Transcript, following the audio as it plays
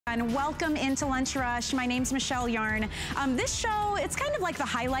And welcome into Lunch Rush. My name's Michelle Yarn. This show, it's kind of like the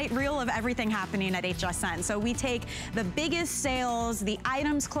highlight reel of everything happening at HSN. So we take the biggest sales, the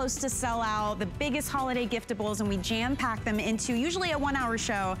items close to sell out, the biggest holiday giftables, and we jam pack them into usually a 1-hour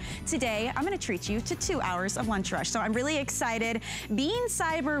show. Today, I'm gonna treat you to 2 hours of Lunch Rush. So I'm really excited. Being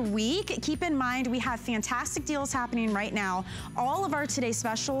Cyber Week, keep in mind we have fantastic deals happening right now. All of our Today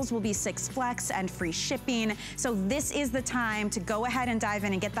specials will be 6 flex and free shipping. So this is the time to go ahead and dive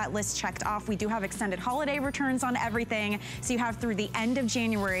in and get that list checked off. We do have extended holiday returns on everything, so you have through the end of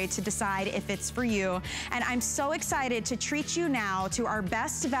January to decide if it's for you. And I'm so excited to treat you now to our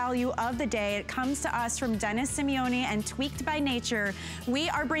best value of the day. It comes to us from Dennis Simeone and Tweaked by Nature. We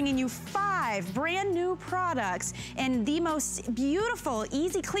are bringing you 5 brand new products in the most beautiful,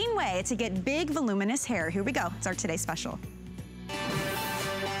 easy, clean way to get big, voluminous hair. Here we go. It's our Today special.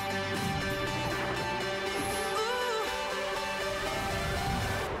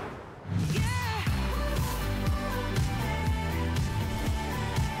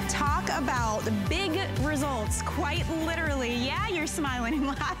 About big results, quite literally. Yeah, you're smiling and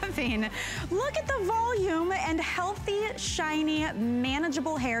laughing. Look at the volume and healthy, shiny,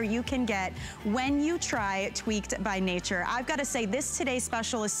 manageable hair you can get when you try Tweaked by Nature. I've got to say, this Today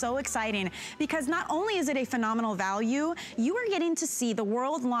special is so exciting because not only is it a phenomenal value, you are getting to see the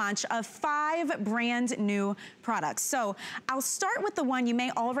world launch of 5 brand new products. So I'll start with the one you may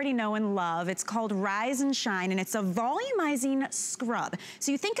already know and love. It's called Rise and Shine, and it's a volumizing scrub.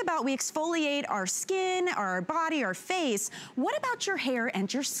 So you think about, we exfoliate our skin, our body, our face. What about your hair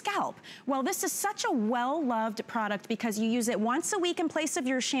and your scalp? Well, this is such a well-loved product because you use it once a week in place of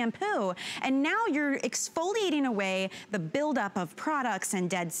your shampoo, and now you're exfoliating away the buildup of products and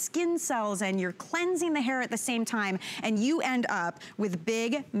dead skin cells, and you're cleansing the hair at the same time, and you end up with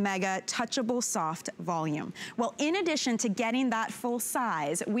big, mega, touchable, soft volume. Well, in addition to getting that full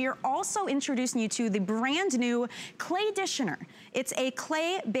size, we are also introducing you to the brand new Clay-ditioner. It's a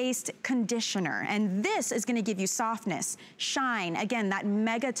clay-based conditioner, and this is gonna give you softness, shine, again, that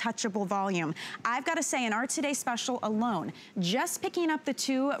mega touchable volume. I've gotta say, in our Today special alone, just picking up the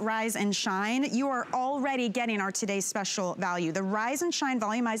 2 Rise and Shine, you are already getting our Today special value. The Rise and Shine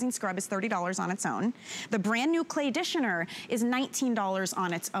Volumizing Scrub is $30 on its own. The brand new Clay-ditioner is $19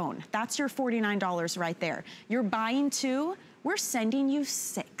 on its own. That's your $49 right there. You're buying 2, we're sending you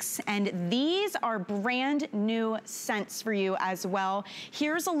 6. And these are brand new scents for you as well.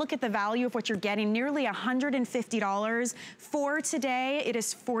 Here's a look at the value of what you're getting, nearly $150. For today, it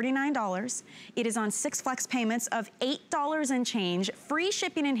is $49. It is on 6 flex payments of $8 and change, free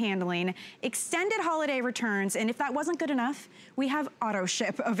shipping and handling, extended holiday returns, and if that wasn't good enough, we have auto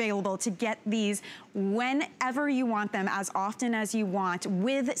ship available to get these whenever you want them, as often as you want,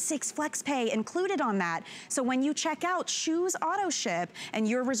 with 6 flex pay included on that. So when you check out, choose auto ship, and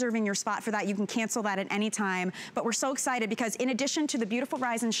you're reserving your spot for that. You can cancel that at any time. But we're so excited because in addition to the beautiful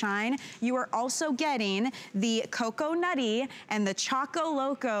Rise and Shine, you are also getting the Cocoa Nutty and the Choco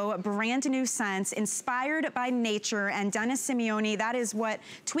Loco brand new scents inspired by nature. And Dennis Simeone, that is what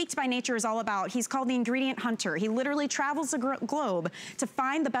Tweaked by Nature is all about. He's called the ingredient hunter. He literally travels the globe to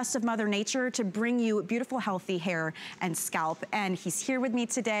find the best of Mother Nature to bring you beautiful, healthy hair and scalp. And he's here with me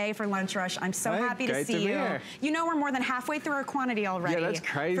today for Lunch Rush. I'm so happy to see you. You know, we're more than halfway through our quantity already. Yeah, that's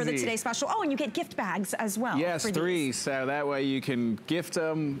crazy. For the Today special. Oh, and you get gift bags as well. Yes, for 3. These. So that way you can gift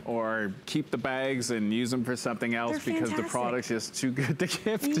them or keep the bags and use them for something else. They're because fantastic. The product's just too good to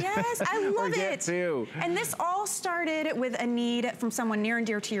gift. Yes, I love or it. Get too. And this all started with a need from someone near and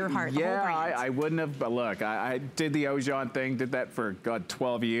dear to your heart. Yeah, I wouldn't have, but look, I did the Ojon thing, did that for, God,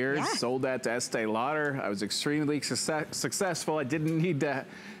 12 years. Yeah. Sold that to Estee Lauder. I was extremely successful. I didn't need to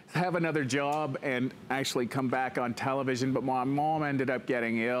have another job and actually come back on television, but my mom ended up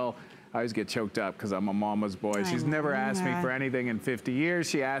getting ill. I always get choked up because I'm a mama's boy. She's never asked me for anything in 50 years.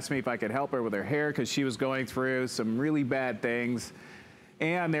 She asked me if I could help her with her hair because she was going through some really bad things.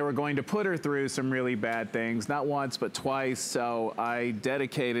 And they were going to put her through some really bad things, not once, but twice. So I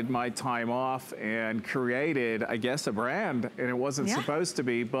dedicated my time off and created, I guess, a brand. And it wasn't supposed to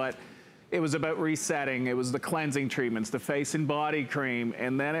be, but it was about resetting. It was the cleansing treatments, the face and body cream,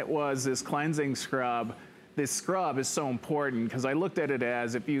 and then it was this cleansing scrub. This scrub is so important because I looked at it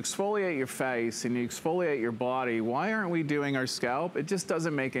as, if you exfoliate your face and you exfoliate your body, why aren't we doing our scalp? It just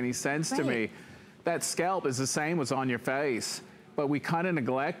doesn't make any sense to me. That scalp is the same as on your face, but we kind of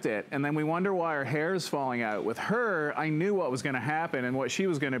neglect it. And then we wonder why our hair is falling out. With her, I knew what was gonna happen and what she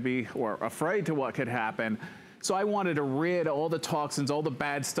was gonna be, or afraid to what could happen. So I wanted to rid all the toxins, all the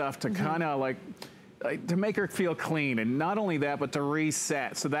bad stuff to kind of like to make her feel clean, and not only that, but to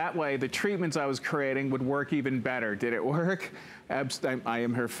reset. So that way the treatments I was creating would work even better. Did it work? I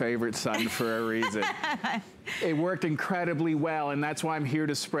am her favorite son for a reason. It worked incredibly well, and that's why I'm here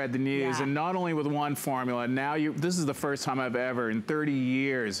to spread the news. Yeah. And not only with one formula, now this is the first time I've ever in 30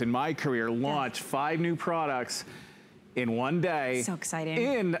 years in my career launched 5 new products in one day. So exciting.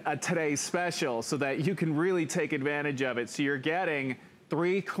 In a today's special, so that you can really take advantage of it. So you're getting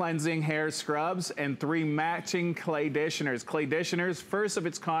 3 cleansing hair scrubs and 3 matching clay conditioners. Clay conditioners, first of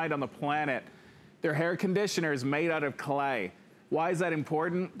its kind on the planet. They're hair conditioners made out of clay. Why is that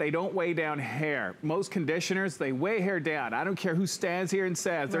important? They don't weigh down hair. Most conditioners, they weigh hair down. I don't care who stands here and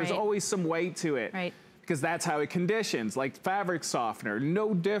says, there's always some weight to it. Right. Because that's how it conditions, like fabric softener,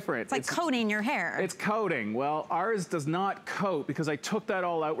 no different. It's like coating your hair. It's coating. Well, ours does not coat because I took that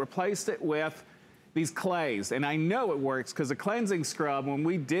all out, replaced it with these clays. And I know it works because the cleansing scrub, when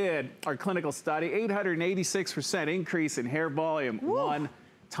we did our clinical study, 886% increase in hair volume. Woo. One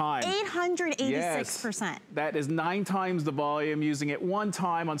time. 886%. Yes, that is 9 times the volume using it one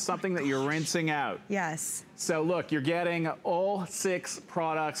time on something that you're rinsing out. Yes. So look, you're getting all 6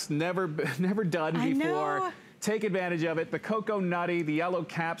 products, never done before. Know. Take advantage of it. The Cocoa Nutty, the yellow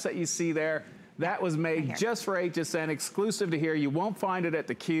caps that you see there, that was made just for HSN, exclusive to here. You won't find it at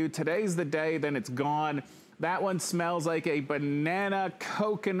the Q. Today's the day, then it's gone. That one smells like a banana,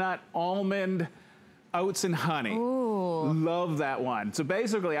 coconut, almond, oats and honey. Ooh. Love that one. So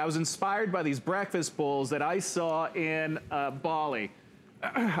basically, I was inspired by these breakfast bowls that I saw in Bali.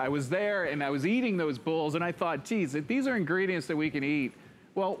 I was there and I was eating those bowls and I thought, geez, if these are ingredients that we can eat,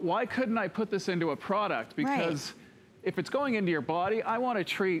 well, why couldn't I put this into a product? Because if it's going into your body, I want to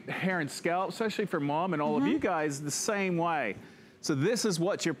treat hair and scalp, especially for Mom and all of you guys, the same way. So this is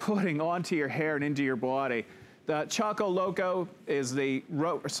what you're putting onto your hair and into your body. The Choco Loco is the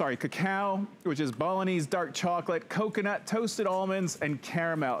cacao, which is Balinese dark chocolate, coconut, toasted almonds, and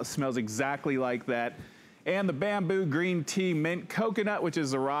caramel. It smells exactly like that. And the Bamboo Green Tea Mint Coconut, which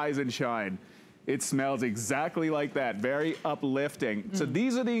is the Rise and Shine. It smells exactly like that, very uplifting. So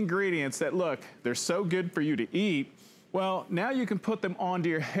these are the ingredients that, look, they're so good for you to eat. Well, now you can put them onto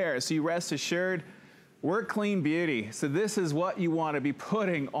your hair, so you rest assured, we're clean beauty. So this is what you want to be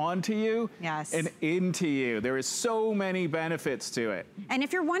putting onto you and into you. There is so many benefits to it. And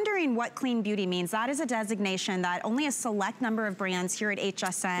if you're wondering what clean beauty means, that is a designation that only a select number of brands here at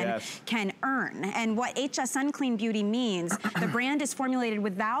HSN can earn. And what HSN Clean Beauty means, the brand is formulated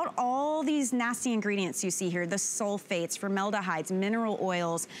without all these nasty ingredients you see here, the sulfates, formaldehydes, mineral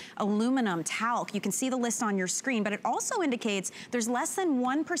oils, aluminum, talc. You can see the list on your screen, but it also indicates there's less than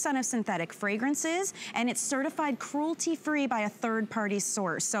 1% of synthetic fragrances, and it's certified cruelty-free by a third-party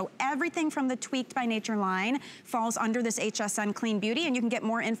source. So everything from the Tweaked by Nature line falls under this HSN Clean Beauty, and you can get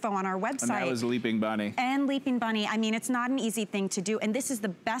more info on our website. And that was Leaping Bunny. And Leaping Bunny. I mean, it's not an easy thing to do, and this is the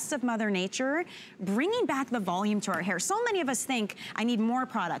best of Mother Nature, bringing back the volume to our hair. So many of us think, I need more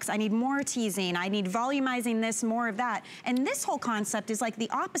products, I need more teasing, I need volumizing this, more of that. And this whole concept is like the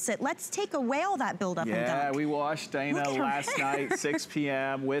opposite. Let's take away all that buildup and dump. Yeah, we washed Dana last night, 6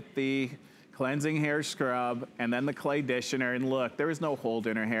 p.m. with the cleansing hair scrub and then the clay conditioner. And look, there is no hold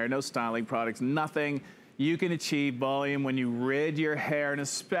in her hair, no styling products, nothing. You can achieve volume when you rid your hair and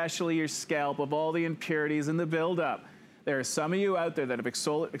especially your scalp of all the impurities and the buildup. There are some of you out there that have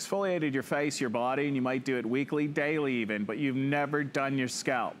exfoliated your face, your body, and you might do it weekly, daily even, but you've never done your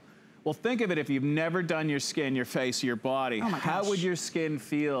scalp. Well, think of it, if you've never done your skin, your face, your body, how would your skin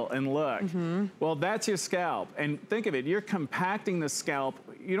feel and look? Well, that's your scalp. And think of it, you're compacting the scalp.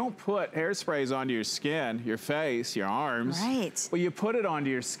 You don't put hairsprays onto your skin, your face, your arms. Well, you put it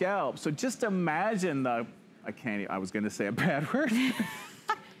onto your scalp. So just imagine I was gonna say a bad word.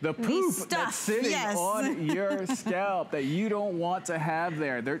 The poop that's sitting on your scalp that you don't want to have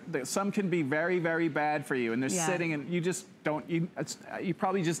there. Some can be very, very bad for you, and they're sitting and you just don't, you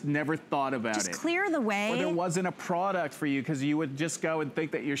probably just never thought about it. Just clear the way. Or there wasn't a product for you because you would just go and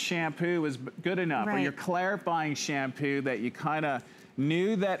think that your shampoo was good enough, or your clarifying shampoo that you kind of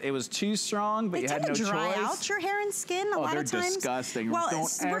knew that it was too strong, but you had no choice. They tend to dry out your hair and skin a lot of times. They're disgusting. Well,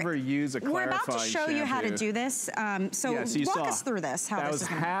 don't ever use a clarifying shampoo. We're about to show you how to do this. So walk us through this. That was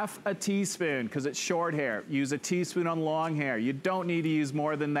half a teaspoon because it's short hair. Use a teaspoon on long hair. You don't need to use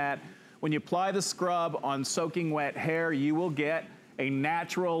more than that. When you apply the scrub on soaking wet hair, you will get a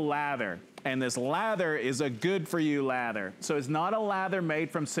natural lather. And this lather is a good for you lather. So it's not a lather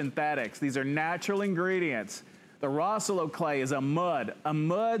made from synthetics. These are natural ingredients. The Rossolo clay is a mud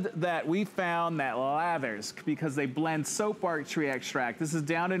that we found that lathers because they blend soap bark tree extract. This is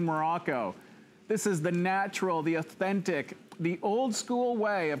down in Morocco. This is the natural, the authentic, the old school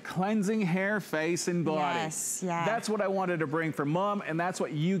way of cleansing hair, face, and body. Yes, yeah. That's what I wanted to bring for Mom, and that's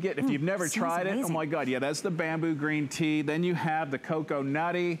what you get if you've never tried it. Oh my God, yeah, that's the bamboo green tea. Then you have the cocoa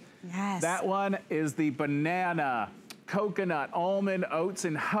nutty. Yes. That one is the banana, coconut, almond, oats,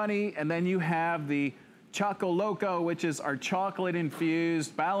 and honey. And then you have the Choco Loco, which is our chocolate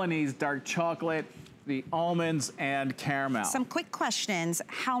infused Balinese dark chocolate, the almonds and caramel. Some quick questions.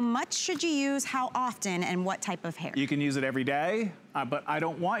 How much should you use, how often, and what type of hair? You can use it every day, but I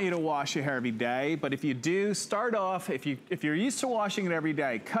don't want you to wash your hair every day. But if you do, start off, if you're used to washing it every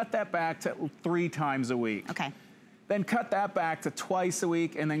day, cut that back to 3 times a week. Okay. Then cut that back to twice a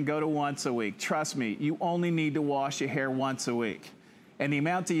week and then go to once a week. Trust me, you only need to wash your hair once a week. And the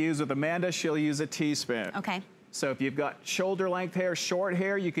amount to use with Amanda, she'll use a teaspoon. Okay. So if you've got shoulder length hair, short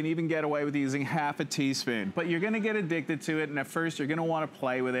hair, you can even get away with using half a teaspoon. But you're gonna get addicted to it, and at first you're gonna wanna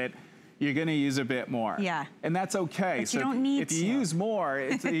play with it. You're gonna use a bit more. Yeah. And that's okay. But so you don't need if you use more,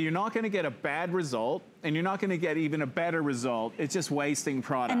 you're not gonna get a bad result, and you're not gonna get even a better result. It's just wasting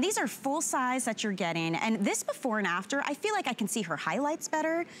product. And these are full size that you're getting. And this before and after, I feel like I can see her highlights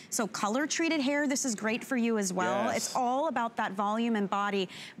better. So color treated hair, this is great for you as well. Yes. It's all about that volume and body,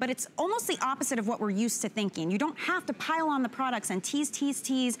 but it's almost the opposite of what we're used to thinking. You don't have to pile on the products and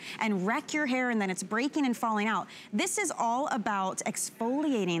tease, and wreck your hair and then it's breaking and falling out. This is all about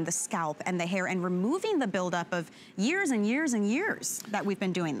exfoliating the scalp and the hair and removing the buildup of years and years and years that we've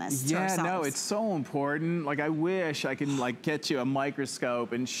been doing this to ourselves. Yeah, no, it's so important. Like, I wish I could like get you a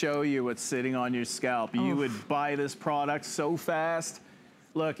microscope and show you what's sitting on your scalp. You would buy this product so fast.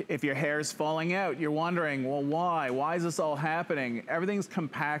 Look, if your hair's falling out, you're wondering, well, why? Why is this all happening? Everything's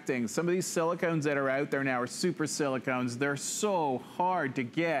compacting. Some of these silicones that are out there now are super silicones. They're so hard to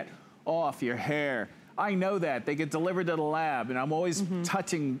get off your hair. I know that. They get delivered to the lab, and I'm always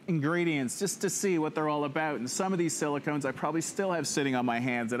touching ingredients just to see what they're all about. And some of these silicones I probably still have sitting on my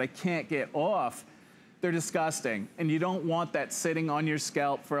hands that I can't get off. They're disgusting, and you don't want that sitting on your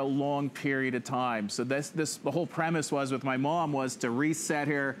scalp for a long period of time. So the whole premise was with my mom was to reset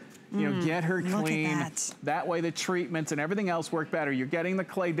her, you know, get her clean. Look at that. That way the treatments and everything else work better. You're getting the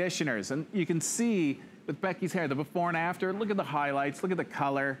clay conditioners, and you can see with Becky's hair, the before and after, look at the highlights, look at the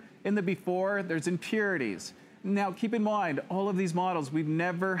color. In the before, there's impurities. Now, keep in mind, all of these models, we've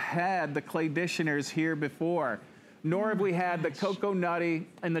never had the clay conditioners here before, nor have we had the Cocoa Nutty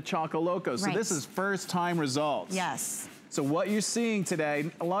and the Choco Loco. So this is first time results. Yes. So what you're seeing today,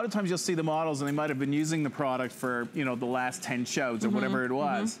 a lot of times you'll see the models and they might have been using the product for, you know, the last 10 shows or whatever it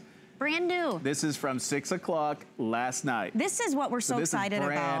was. Brand new. This is from 6 o'clock last night. This is what we're so excited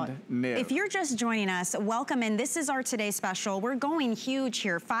about. Brand new. If you're just joining us, welcome in. This is our Today Special. We're going huge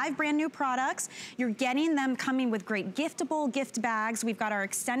here. 5 brand new products. You're getting them coming with great giftable gift bags. We've got our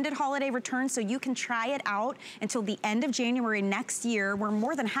extended holiday return so you can try it out until the end of January next year. We're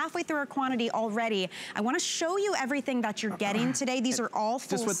more than halfway through our quantity already. I want to show you everything that you're getting today. These are all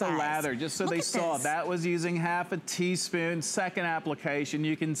full size. Just with the lather, just so they saw. That was using half a teaspoon. Second application,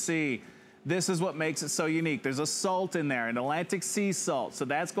 you can see. This is what makes it so unique. There's a salt in there, an Atlantic sea salt. So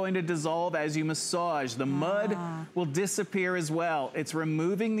that's going to dissolve as you massage. The mud will disappear as well. It's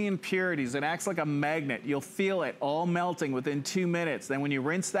removing the impurities. It acts like a magnet. You'll feel it all melting within 2 minutes. Then when you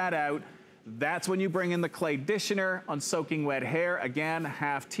rinse that out, that's when you bring in the clay conditioner on soaking wet hair. Again,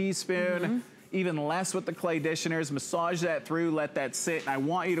 half teaspoon. Even less with the clay conditioners. Massage that through, let that sit. And I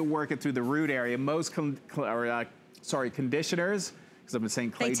want you to work it through the root area. Most conditioners, I've been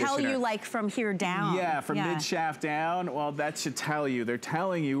saying clay conditioner. They tell you like from here down. Yeah, from mid-shaft down. Well, that should tell you. They're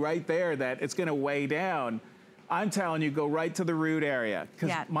telling you right there that it's gonna weigh down. I'm telling you, go right to the root area.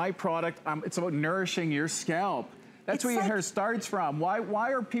 Because my product, it's about nourishing your scalp. That's where your hair starts from.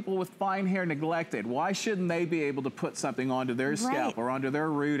 Why are people with fine hair neglected? Why shouldn't they be able to put something onto their scalp or onto their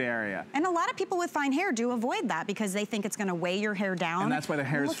root area? And a lot of people with fine hair do avoid that because they think it's gonna weigh your hair down. And that's why the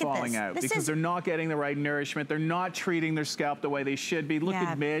hair is falling out. Because they're not getting the right nourishment. They're not treating their scalp the way they should be. Look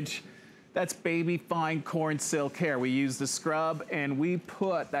at Midge. That's baby fine corn silk hair. We use the scrub and we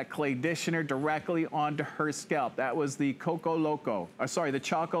put that clay conditioner directly onto her scalp. That was the Coco Loco, the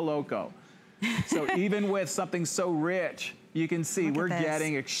Choco Loco. So even with something so rich, you can see we're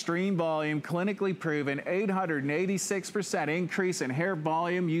getting extreme volume, clinically proven, 886% increase in hair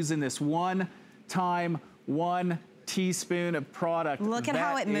volume using this one-time, one teaspoon of product. Look at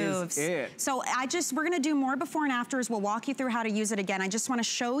how it moves. So we're gonna do more before and afters. We'll walk you through how to use it again. I just wanna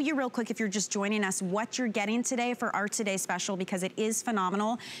show you real quick, if you're just joining us, what you're getting today for our Today Special, because it is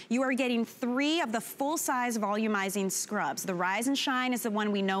phenomenal. You are getting 3 of the full-size volumizing scrubs. The Rise and Shine is the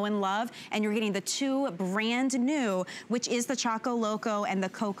one we know and love, and you're getting the 2 brand new, which is the Choco Loco and the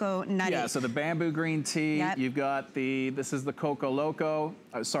Cocoa Nutty. Yeah, so the bamboo green tea, you've got this is the Coco Loco,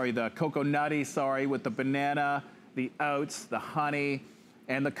 the Cocoa Nutty, with the banana, the oats, the honey,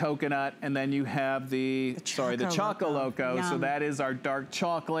 and the coconut, and then you have the Choco Loco. Yum. So that is our dark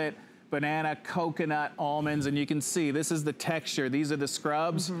chocolate, banana, coconut, almonds, and you can see this is the texture. These are the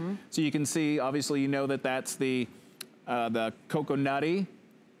scrubs. So you can see, obviously, you know that that's the Cocoa Nutty,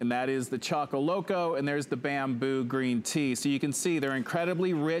 and that is the Choco Loco, and there's the bamboo green tea. So you can see they're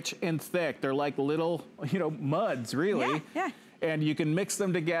incredibly rich and thick. They're like little, muds, really. Yeah. And you can mix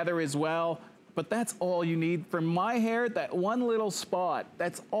them together as well. But that's all you need. For my hair, that one little spot,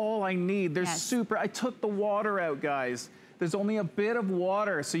 that's all I need. They're I took the water out, guys. There's only a bit of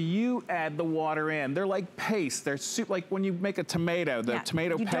water, so you add the water in. They're like paste. They're like when you make a tomato, the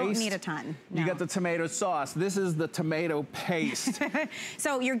tomato paste. You don't need a ton. No. You got the tomato sauce. This is the tomato paste.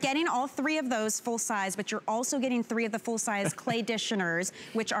 So you're getting all 3 of those full size, but you're also getting 3 of the full size clay conditioners,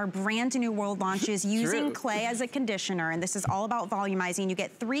 which are brand new world launches using clay as a conditioner. And this is all about volumizing. You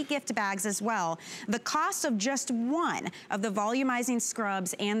get 3 gift bags as well. The cost of just 1 of the volumizing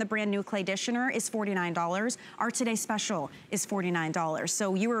scrubs and the brand new clay conditioner is $49. Our Today Special is $49.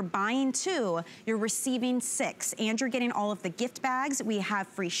 So you are buying 2, you're receiving 6, and you're getting all of the gift bags. We have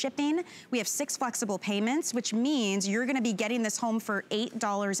free shipping. We have 6 flexible payments, which means you're gonna be getting this home for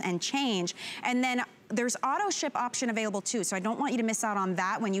 $8 and change. And then there's auto ship option available too, so I don't want you to miss out on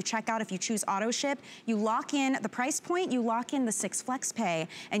that. When you check out, if you choose auto ship, you lock in the price point, you lock in the 6 flex pay,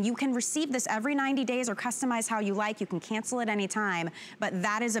 and you can receive this every 90 days or customize how you like. You can cancel at any time, but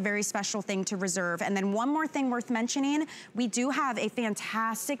that is a very special thing to reserve. And then one more thing worth mentioning, we do have a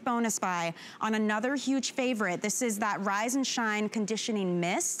fantastic bonus buy on another huge favorite. This is that Rise and Shine Conditioning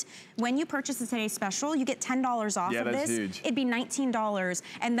Mist. When you purchase the Today Special, you get $10 off of this. Huge. It'd be $19.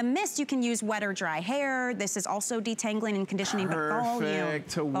 And the mist you can use wet or dry hair. This is also detangling and conditioning, but volume.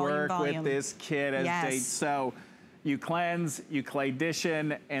 Perfect to work with this kit as they so. You cleanse, you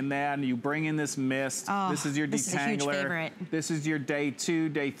clay-dition, and then you bring in this mist. This is your detangler. This is a huge favorite. This is your day 2,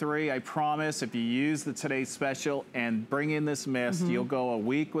 day 3. I promise if you use the Today Special and bring in this mist, you'll go a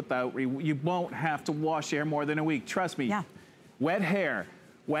week without, you won't have to wash your hair more than a week. Trust me. Wet hair.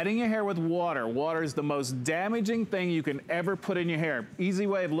 Wetting your hair with water. Water is the most damaging thing you can ever put in your hair. Easy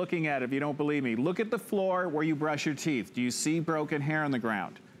way of looking at it if you don't believe me. Look at the floor where you brush your teeth. Do you see broken hair on the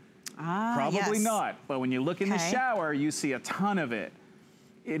ground? Probably not. But when you look in the shower, you see a ton of it.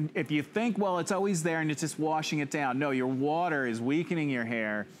 If you think, well, it's always there and it's just washing it down. No, your water is weakening your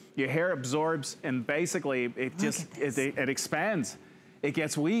hair. Your hair absorbs and basically it expands. It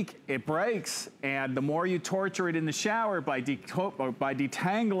gets weak, it breaks, and the more you torture it in the shower by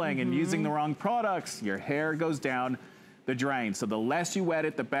detangling and using the wrong products, your hair goes down the drain. So the less you wet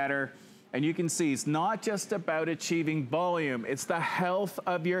it, the better. And you can see it's not just about achieving volume, it's the health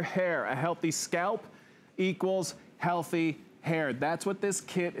of your hair. A healthy scalp equals healthy hair. That's what this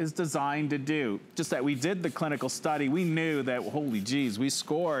kit is designed to do. Just that we did the clinical study, we knew that, holy geez, we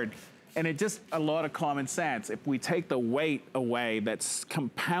scored. And it just a lot of common sense. If we take the weight away that's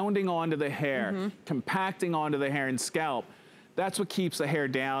compounding onto the hair, compacting onto the hair and scalp, that's what keeps the hair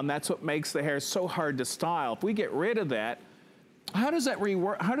down. That's what makes the hair so hard to style. If we get rid of that, how does that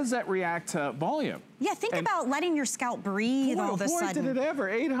react to volume? Yeah, think about letting your scalp breathe all of a sudden. Boy, did it ever,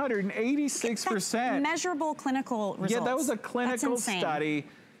 886%. That's measurable clinical results. Yeah, that was a clinical study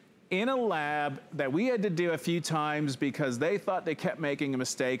in a lab that we had to do a few times because they thought they kept making a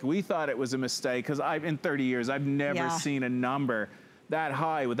mistake. We thought it was a mistake because in 30 years, I've never seen a number that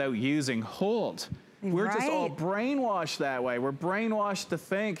high without using Hold. We're just all brainwashed that way. We're brainwashed to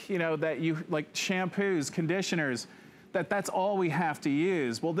think, that you, like shampoos, conditioners, that's all we have to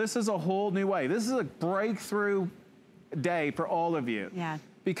use. Well, this is a whole new way. This is a breakthrough day for all of you. Yeah.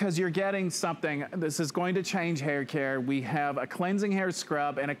 Because you're getting something, this is going to change hair care. We have a cleansing hair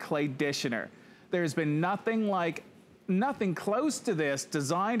scrub and a clay conditioner. There's been nothing close to this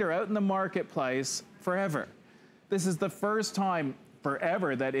designed or out in the marketplace forever. This is the first time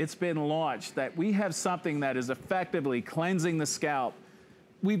forever that it's been launched that we have something that is effectively cleansing the scalp,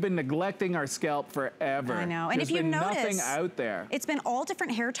 we've been neglecting our scalp forever. I know. And There's if you been notice, nothing out there. It's been all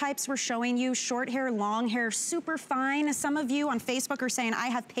different hair types we're showing you. Short hair, long hair, super fine. Some of you on Facebook are saying, I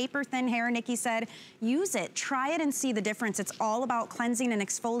have paper thin hair. Nikki said, use it. Try it and see the difference. It's all about cleansing and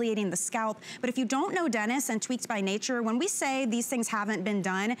exfoliating the scalp. But if you don't know Dennis and Tweaked by Nature, when we say these things haven't been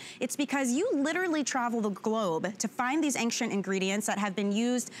done, it's because you literally travel the globe to find these ancient ingredients that have been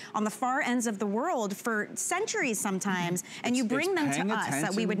used on the far ends of the world for centuries sometimes, and you bring them to us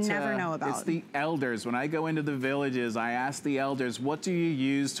that we would never know about. It's the elders. When I go into the villages, I ask the elders, what do you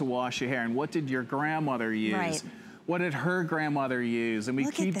use to wash your hair? And what did your grandmother use? Right. What did her grandmother use? And we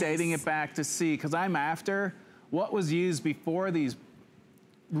keep dating it back to see, because I'm after what was used before these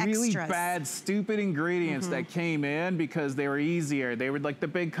really bad, stupid ingredients that came in because they were easier. They were like the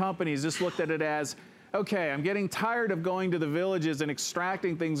big companies just looked at it as, okay, I'm getting tired of going to the villages and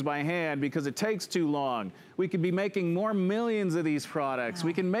extracting things by hand because it takes too long. We could be making more millions of these products.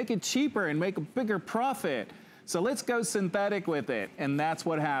 We can make it cheaper and make a bigger profit. So let's go synthetic with it. And that's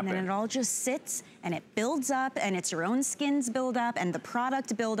what happened. And then it all just sits and it builds up, and it's your own skins build up and the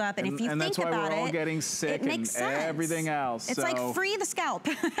product build up. And if you think about it, that's why we're all getting sick and everything else. It's like free the scalp.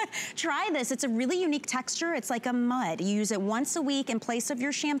 Try this. It's a really unique texture. It's like a mud. You use it once a week in place of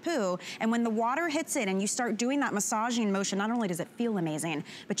your shampoo. And when the water hits it and you start doing that massaging motion, not only does it feel amazing,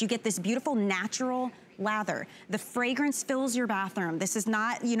 but you get this beautiful natural lather. The fragrance fills your bathroom. This is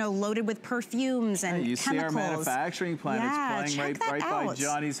not, you know, loaded with perfumes and you chemicals. See our manufacturing plant. It's playing right by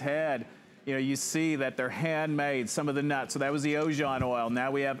Johnny's head. You know, you see that they're handmade, some of the nuts. So that was the Ojon oil.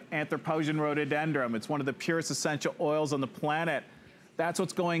 Now we have Anthropogen rhododendron. It's one of the purest essential oils on the planet. That's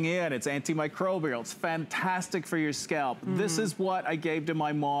what's going in. It's antimicrobial. It's fantastic for your scalp. This is what I gave to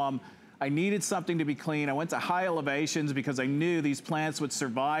my mom. I needed something to be clean. I went to high elevations because I knew these plants would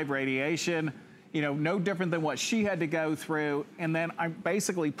survive radiation. You know, no different than what she had to go through. And then I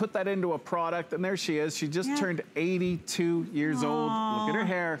basically put that into a product, and there she is. She just turned 82 years old. Look at her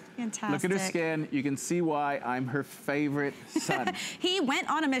hair. Fantastic. Look at her skin. You can see why I'm her favorite son. He went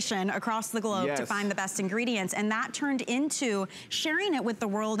on a mission across the globe to find the best ingredients, and that turned into sharing it with the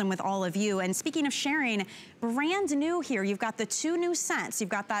world and with all of you. And speaking of sharing, brand new here, you've got the 2 new scents. You've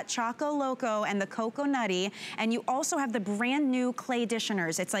got that Choco Loco and the Cocoa Nutty, and you also have the brand new clay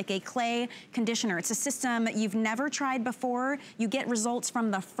conditioners. It's like a clay conditioner. It's a system you've never tried before. You get results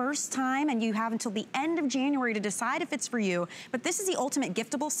from the first time, and you have until the end of January to decide if it's for you. But this is the ultimate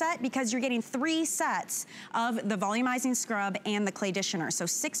giftable set because you're getting 3 sets of the volumizing scrub and the clay conditioner. So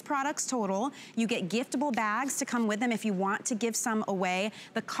 6 products total. You get giftable bags to come with them if you want to give some away.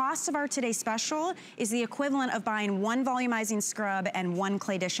 The cost of our today's special is the equivalent of buying 1 volumizing scrub and 1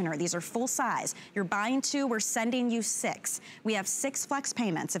 clay conditioner. These are full size. You're buying 2, we're sending you 6. We have 6 flex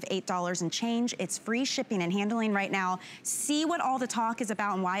payments of $8 and change. It's free shipping and handling right now. See what all the talk is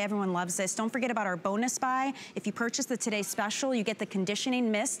about and why everyone loves this. Don't forget about our bonus buy. If you purchase the Today Special, you get the conditioning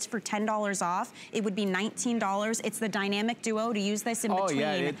mist for $10 off. It would be $19. It's the dynamic duo to use this in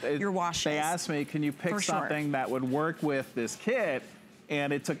between your washes. They asked me, can you pick something that would work with this kit?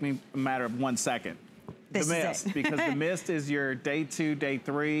 And it took me a matter of 1 second. The mist, because the mist is your day 2, day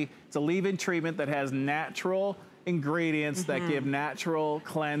 3. It's a leave-in treatment that has natural ingredients that give natural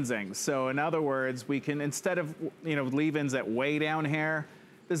cleansing. So in other words, we can, instead of, you know, leave-ins that weigh down hair,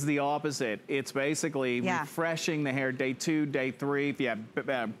 this is the opposite. It's basically refreshing the hair day 2, day 3. If you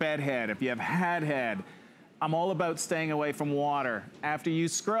have bedhead, if you have hat head, I'm all about staying away from water. After you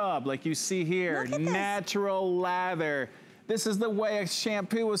scrub, like you see here, natural lather. This is the way a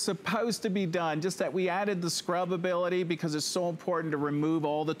shampoo was supposed to be done, just that we added the scrub ability because it's so important to remove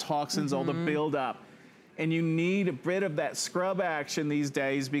all the toxins, all the buildup. And you need a bit of that scrub action these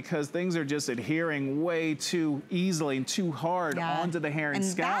days because things are just adhering way too easily and too hard onto the hair and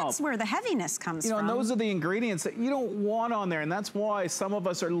scalp. And that's where the heaviness comes from. And those are the ingredients that you don't want on there. And that's why some of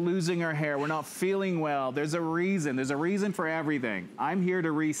us are losing our hair. We're not feeling well. There's a reason. There's a reason for everything. I'm here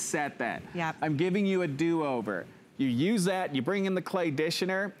to reset that. I'm giving you a do-over. You use that, you bring in the clay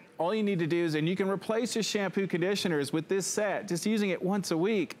conditioner. All you need to do is, and you can replace your shampoo conditioners with this set, just using it once a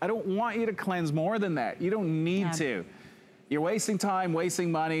week. I don't want you to cleanse more than that. You don't need to. You're wasting time,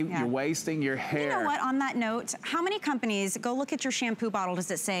 wasting money, you're wasting your hair. You know what, on that note, how many companies, go look at your shampoo bottle, does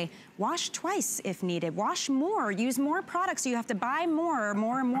it say, wash twice if needed, wash more, use more products, so you have to buy more and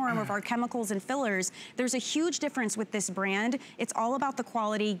more of our chemicals and fillers. There's a huge difference with this brand. It's all about the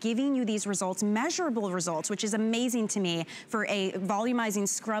quality, giving you these results, measurable results, which is amazing to me for a volumizing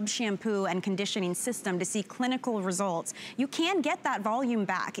scrub shampoo and conditioning system to see clinical results. You can get that volume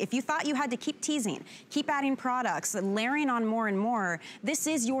back. If you thought you had to keep teasing, keep adding products, layering on on more and more, this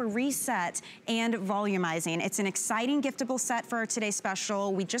is your reset and volumizing. It's an exciting giftable set for our today's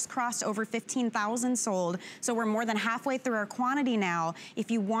special. We just crossed over 15,000 sold, so we're more than halfway through our quantity now. If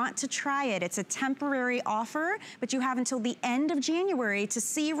you want to try it, it's a temporary offer, but you have until the end of January to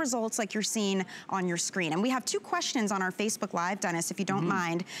see results like you're seeing on your screen. And we have 2 questions on our Facebook Live, Dennis, if you don't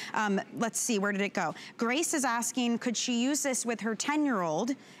mind. Let's see, where did it go? Grace is asking, could she use this with her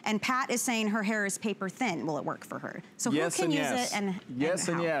 10-year-old? And Pat is saying her hair is paper thin. Will it work for her? So yes, who can use yes. it and yes and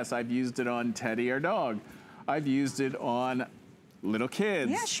and how? yes. I've used it on Teddy, our dog. I've used it on little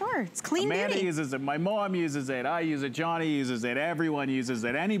kids. Yeah, sure. It's clean Amanda beauty. uses it. My mom uses it. I use it. Johnny uses it. Everyone uses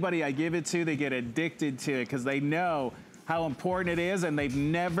it. Anybody I give it to, they get addicted to it because they know how important it is, and they've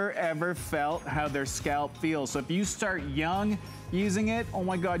never, ever felt how their scalp feels. So if you start young using it, oh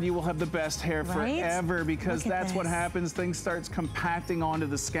my God, you will have the best hair forever, because that's what happens. Things starts compacting onto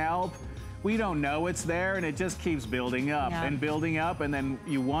the scalp. We don't know it's there, and it just keeps building up and building up, and then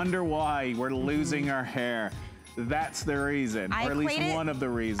you wonder why we're losing our hair. That's the reason, or at least one of the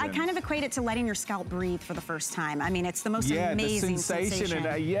reasons. I kind of equate it to letting your scalp breathe for the first time. I mean, it's the most amazing sensation.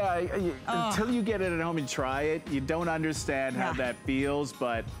 And, until you get it at home and try it, you don't understand how that feels,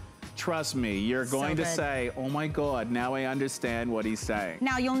 but trust me, you're going to say, oh my God, now I understand what he's saying.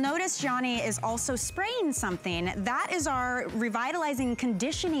 Now you'll notice Johnny is also spraying something. That is our revitalizing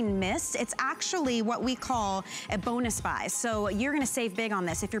conditioning mist. It's actually what we call a bonus buy. So you're gonna save big on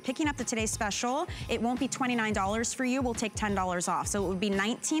this. If you're picking up the Today's Special, it won't be $29 for you. We'll take $10 off. So it would be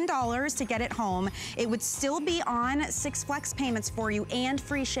 $19 to get it home. It would still be on 6 flex payments for you and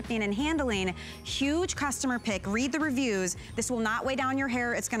free shipping and handling. Huge customer pick. Read the reviews. This will not weigh down your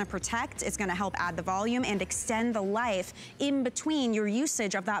hair. It's gonna protect. It's gonna help add the volume and extend the life in between your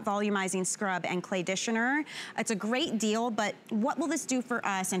usage of that volumizing scrub and clay conditioner. It's a great deal, but what will this do for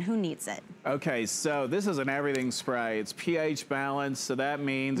us and who needs it? Okay, so this is an everything spray. It's pH balanced, so that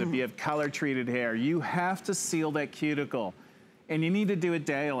means if you have color treated hair, you have to seal that cuticle. And you need to do it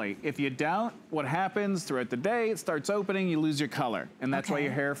daily. If you don't, what happens throughout the day, it starts opening, you lose your color. And that's why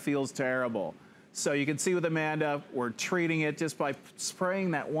your hair feels terrible. So you can see with Amanda, we're treating it just by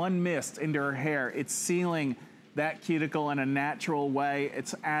spraying that one mist into her hair. It's sealing that cuticle in a natural way.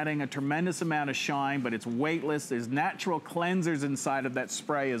 It's adding a tremendous amount of shine, but it's weightless. There's natural cleansers inside of that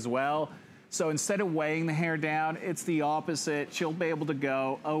spray as well. So instead of weighing the hair down, it's the opposite. She'll be able to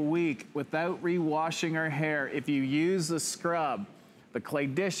go a week without re-washing her hair. If you use the scrub, the clay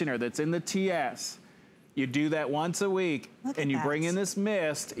conditioner that's in the TS, you do that once a week, and you bring in this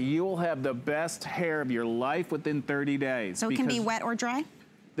mist, you will have the best hair of your life within 30 days. So it can be wet or dry?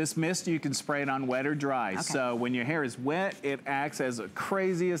 This mist, you can spray it on wet or dry. So when your hair is wet, it acts as the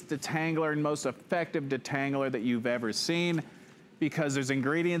craziest detangler and most effective detangler that you've ever seen, because there's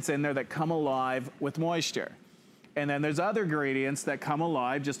ingredients in there that come alive with moisture. And then there's other ingredients that come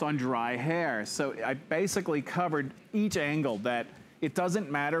alive just on dry hair. So I basically covered each angle that it doesn't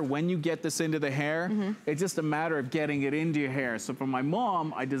matter when you get this into the hair. It's just a matter of getting it into your hair. So for my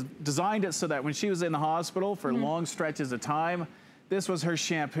mom, I designed it so that when she was in the hospital for long stretches of time, this was her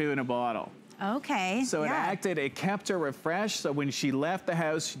shampoo in a bottle. Okay. So it kept her refreshed. So when she left the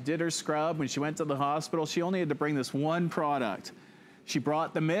house, she did her scrub. When she went to the hospital, she only had to bring this one product. She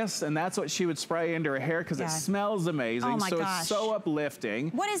brought the mist, and that's what she would spray into her hair because it smells amazing. Oh my gosh. It's so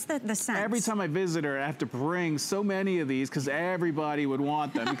uplifting. What is the scent? Every time I visit her, I have to bring so many of these because everybody would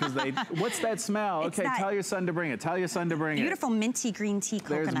want them because they, what's that smell? It's okay, tell your son to bring it. Tell your son to bring it. Beautiful minty green tea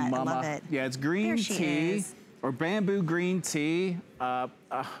coconut. There's Mama. I love it. Yeah, it's green tea or bamboo green tea, kind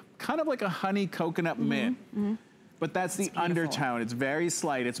of like a honey coconut mint. But that's the undertone. It's very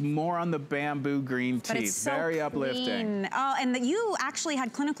slight. It's more on the bamboo green tea. But it's so very clean. uplifting. Oh, and you actually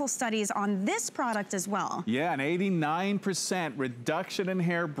had clinical studies on this product as well. Yeah, an 89% reduction in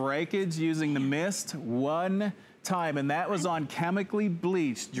hair breakage using the mist one time. And that was on chemically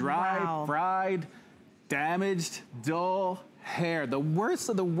bleached, dried, fried, damaged, dull hair. The worst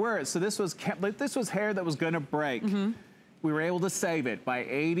of the worst. So this was hair that was gonna break. We were able to save it by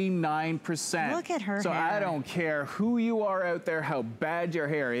 89%. Look at her hair. So I don't care who you are out there, how bad your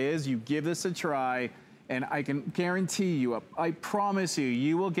hair is, you give this a try, and I can guarantee you, I promise you,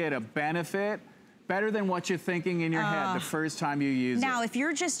 you will get a benefit better than what you're thinking in your head the first time you use it. Now, if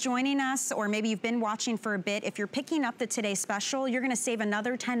you're just joining us, or maybe you've been watching for a bit, if you're picking up the Today Special, you're gonna save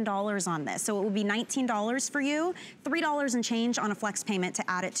another $10 on this. So it will be $19 for you, $3 and change on a flex payment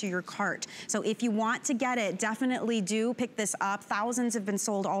to add it to your cart. So if you want to get it, definitely do pick this up. Thousands have been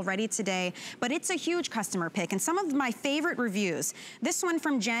sold already today, but it's a huge customer pick. And some of my favorite reviews, this one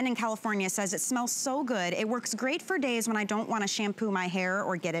from Jen in California says, it smells so good. It works great for days when I don't wanna shampoo my hair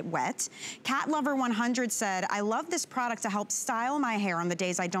or get it wet. Cat Lover Amber100 said, I love this product to help style my hair on the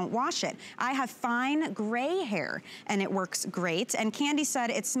days I don't wash it. I have fine gray hair and it works great. And Candy said,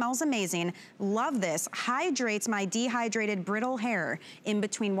 it smells amazing. Love this. Hydrates my dehydrated brittle hair in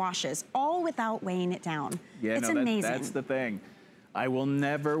between washes, all without weighing it down. Yeah, it's no, amazing. That's the thing. I will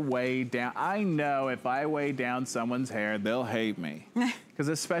never weigh down. I know if I weigh down someone's hair, they'll hate me. Because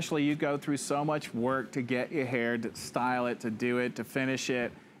especially you go through so much work to get your hair, to style it, to do it, to finish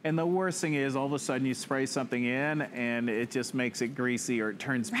it. And the worst thing is all of a sudden you spray something in and it just makes it greasy or it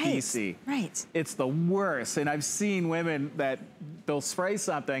turns piecey. Right. It's the worst. And I've seen women that they'll spray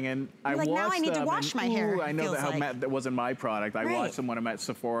something and I watch them. Now I need to wash my hair. I know that wasn't my product. I watched them when I'm at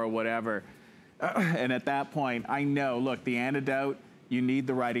Sephora or whatever. And at that point, I know, look, the antidote, you need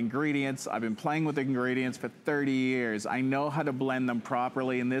the right ingredients. I've been playing with the ingredients for 30 years. I know how to blend them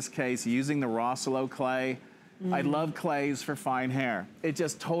properly. In this case, using the Rossolo clay. I love clays for fine hair. It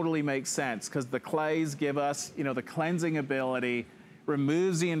just totally makes sense because the clays give us, you know, the cleansing ability,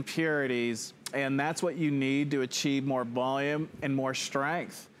 removes the impurities, and that's what you need to achieve more volume and more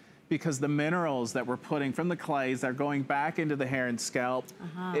strength. Because the minerals that we're putting from the clays are going back into the hair and scalp.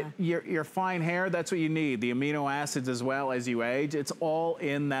 Your fine hair, that's what you need. The amino acids as well as you age, it's all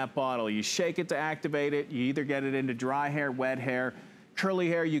in that bottle. You shake it to activate it. You either get it into dry hair, wet hair, curly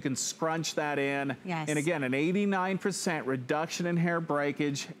hair, you can scrunch that in. Yes. And again, an 89% reduction in hair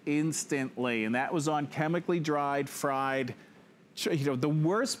breakage instantly. And that was on chemically dried, fried, you know, the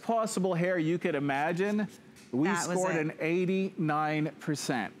worst possible hair you could imagine. We scored an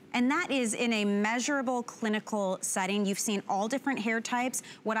 89%. And that is in a measurable clinical setting. You've seen all different hair types.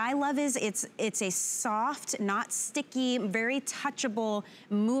 What I love is it's a soft, not sticky, very touchable,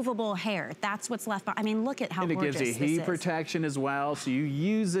 movable hair. That's what's left behind. I mean, look at how gorgeous this is. And it gives you heat protection as well. So you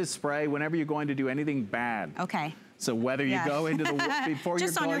use this spray whenever you're going to do anything bad. Okay. So whether you go into the, before you're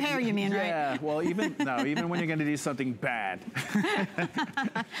just on your hair, you mean, right? Yeah, well, even when you're gonna do something bad.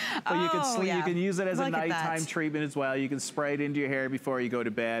 Well, you can use it as a nighttime treatment as well. You can spray it into your hair before you go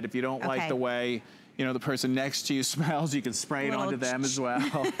to bed. If you don't like the way, you know, the person next to you smells, you can spray it onto them as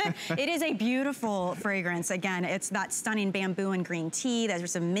well. It is a beautiful fragrance. Again, it's that stunning bamboo and green tea.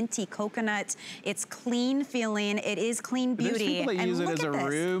 There's some minty coconut. It's clean feeling. It is clean beauty. There's people that use it as a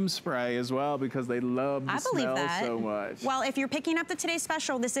room spray as well because they love the smell so much. Well, if you're picking up the Today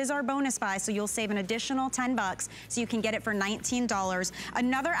Special, this is our bonus buy, so you'll save an additional $10, so you can get it for $19.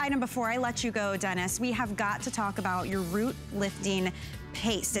 Another item before I let you go, Dennis, we have got to talk about your root lifting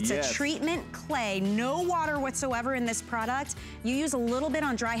paste. It's a treatment clay, no water whatsoever in this product. You use a little bit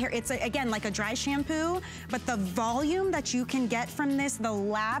on dry hair. It's, again, like a dry shampoo, but the volume that you can get from this, the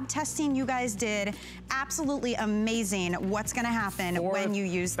lab testing you guys did, absolutely amazing what's gonna happen when you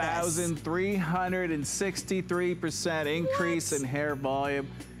use this. 4,363% increase in hair volume.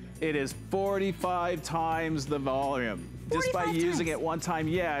 It is 45 times the volume. Just by using it one time,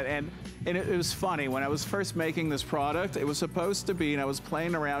 and it was funny, when I was first making this product, it was supposed to be, and I was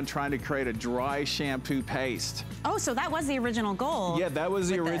playing around trying to create a dry shampoo paste. Oh, so that was the original goal. Yeah, that was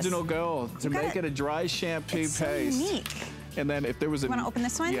the original goal, to make it a dry shampoo paste. So unique. And then if there was you want to open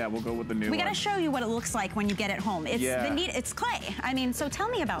this one? Yeah, we'll go with the new one. We got to show you what it looks like when you get it home. It's it's clay. I mean, so tell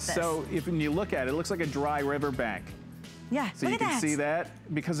me about this. So when you look at it, it looks like a dry riverbank. Yeah, so you can see that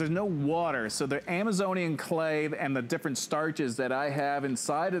because there's no water. So the Amazonian clay and the different starches that I have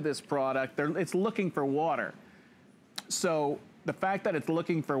inside of this product, it's looking for water. So the fact that it's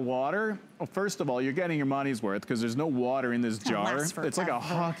looking for water, well, first of all, you're getting your money's worth because there's no water in this jar. It's like a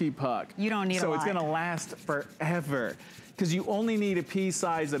hockey puck. You don't need a lot. So it's gonna last forever because you only need a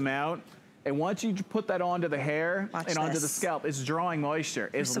pea-sized amount. And once you put that onto the hair and onto the scalp, it's drawing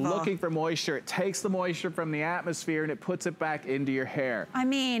moisture. It's looking for moisture. It takes the moisture from the atmosphere and it puts it back into your hair. I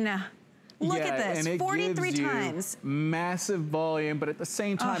mean, look at this, and it 43 gives times. You massive volume, but at the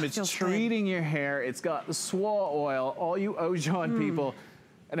same time, it's treating your hair. It's got the Swa oil, all you Ojon people.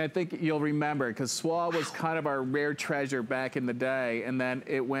 And I think you'll remember, because Swa was kind of our rare treasure back in the day, and then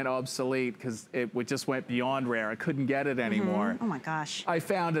it went obsolete because it just went beyond rare. I couldn't get it anymore. Oh my gosh. I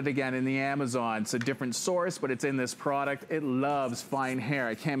found it again in the Amazon. It's a different source, but it's in this product. It loves fine hair.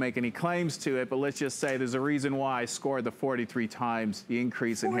 I can't make any claims to it, but let's just say there's a reason why I scored the 43 times the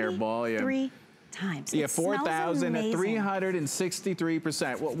increase in hair volume. 43 times. Yeah,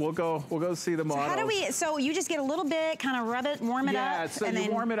 4,363%. We'll go see the models. So how do we? So you just get a little bit, kind of rub it, warm it up. Yeah, so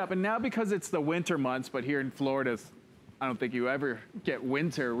you warm it up, and now because it's the winter months, but here in Florida, I don't think you ever get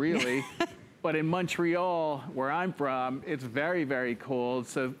winter really. But in Montreal, where I'm from, it's very, very cold.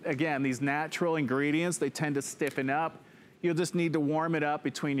 So again, these natural ingredients, they tend to stiffen up. You'll just need to warm it up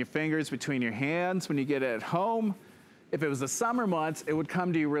between your fingers, between your hands when you get it at home. If it was the summer months, it would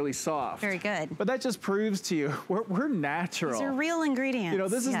come to you really soft. Very good. But that just proves to you, we're natural. These are real ingredients. You know,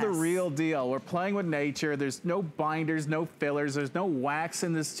 this is the real deal. We're playing with nature. There's no binders, no fillers. There's no wax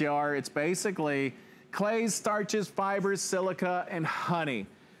in this jar. It's basically clays, starches, fibers, silica, and honey.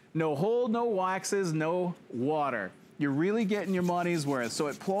 No hold, no waxes, no water. You're really getting your money's worth. So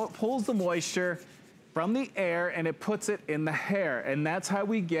it pulls the moisture from the air and it puts it in the hair. And that's how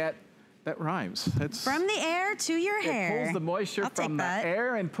we get, that rhymes. It's, from the air to your hair. It pulls the moisture from the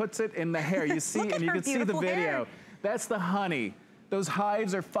air and puts it in the hair. You see, and you can see the video. Hair. That's the honey. Those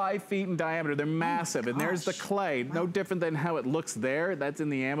hives are 5 feet in diameter. They're massive. And there's the clay. No different than how it looks there. That's in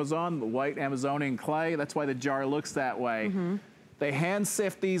the Amazon, the white Amazonian clay. That's why the jar looks that way. They hand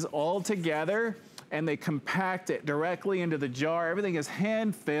sift these all together and they compact it directly into the jar. Everything is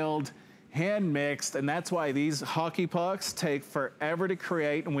hand filled, hand mixed, and that's why these hockey pucks take forever to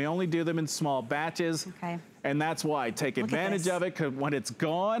create, and we only do them in small batches. And that's why, take advantage of it, because when it's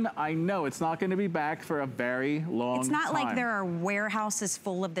gone, I know it's not gonna be back for a very long time. It's not like there are warehouses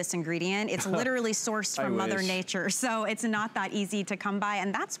full of this ingredient. It's literally sourced from Mother Nature. So it's not that easy to come by.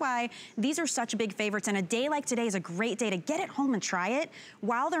 And that's why these are such big favorites. And a day like today is a great day to get it home and try it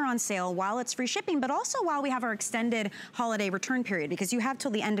while they're on sale, while it's free shipping, but also while we have our extended holiday return period, because you have till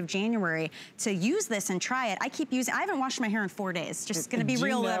the end of January to use this and try it. I haven't washed my hair in 4 days. Just gonna be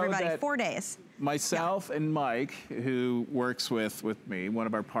real with everybody, 4 days. Myself and Mike, who works with me, one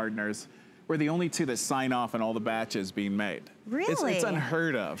of our partners, we're the only two that sign off on all the batches being made. Really? It's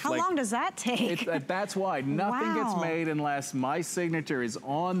unheard of. How long does that take? That's why nothing gets made unless my signature is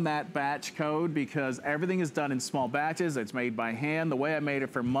on that batch code, because everything is done in small batches. It's made by hand, the way I made it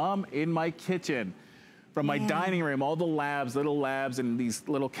for Mom in my kitchen. From my dining room, all the labs, little labs, and these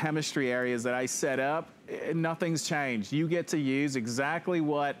little chemistry areas that I set up, nothing's changed. You get to use exactly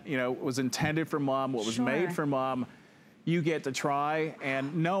what was intended for Mom, what was made for Mom. You get to try,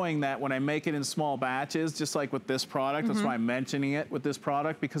 and knowing that when I make it in small batches, just like with this product, that's why I'm mentioning it with this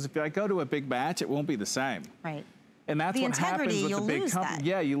product, because if I go to a big batch, it won't be the same. Right. And that's what happens with the big company.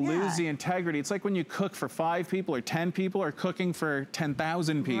 Yeah, you lose the integrity. It's like when you cook for 5 people or 10 people or cooking for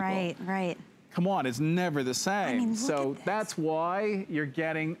 10,000 people. Right, right. Come on, it's never the same. I mean, so that's why you're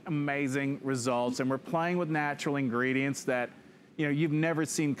getting amazing results. And we're playing with natural ingredients that you've never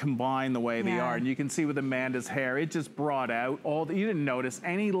seen combined the way they are. And you can see with Amanda's hair, it just brought out you didn't notice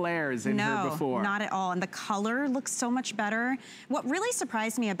any layers in her before. No, not at all. And the color looks so much better. What really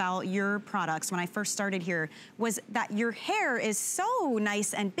surprised me about your products when I first started here was that your hair is so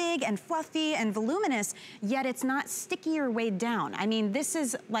nice and big and fluffy and voluminous, yet it's not sticky or weighed down. I mean, this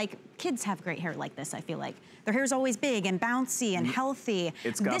is like, kids have great hair like this, I feel like. Their hair's always big and bouncy and healthy.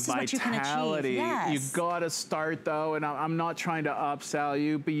 It's got this is what you can achieve. Yes. You've got to start though, and I'm not trying to upsell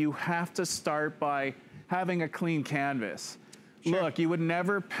you, but you have to start by having a clean canvas. Look, you would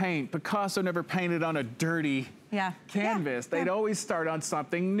never paint, Picasso never painted on a dirty canvas. They'd always start on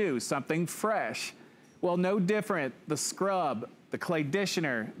something new, something fresh. Well, no different. The scrub, the clay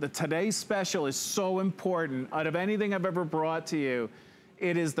conditioner, the Today's Special is so important. Out of anything I've ever brought to you,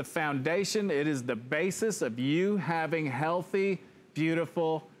 it is the foundation, it is the basis of you having healthy,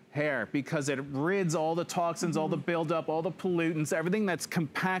 beautiful hair, because it rids all the toxins, all the buildup, all the pollutants, everything that's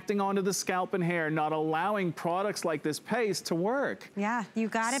compacting onto the scalp and hair, not allowing products like this paste to work. Yeah, you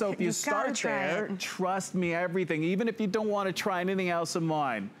got it. So if you start there, trust me, everything, even if you don't want to try anything else of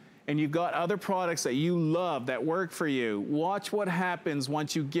mine, and you've got other products that you love that work for you, watch what happens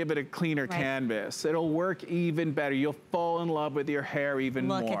once you give it a cleaner canvas. It'll work even better. You'll fall in love with your hair even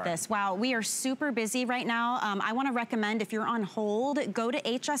more. Look at this. Wow, we are super busy right now. I want to recommend, if you're on hold, go to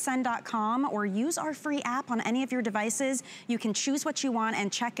hsn.com or use our free app on any of your devices. You can choose what you want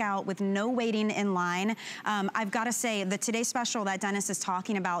and check out with no waiting in line. I've got to say, the Today's Special that Dennis is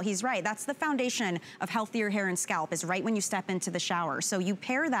talking about, he's right. That's the foundation of healthier hair and scalp, is right when you step into the shower. So you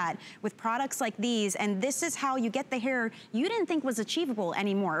pair that with products like these, and this is how you get the hair you didn't think was achievable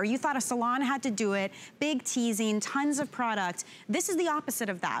anymore, or you thought a salon had to do it, big teasing, tons of product. This is the opposite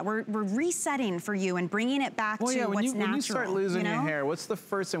of that. We're resetting for you and bringing it back to what's natural. When you start losing your hair, what's the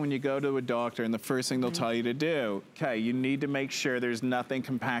first thing when you go to a doctor, and the first thing they'll tell you to do? Okay, you need to make sure there's nothing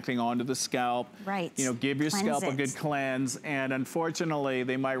compacting onto the scalp. Right. Give your scalp a good cleanse, and unfortunately,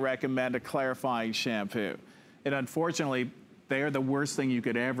 they might recommend a clarifying shampoo. And unfortunately, they are the worst thing you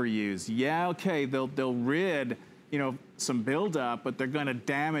could ever use. Yeah, okay, they'll rid, some buildup, but they're gonna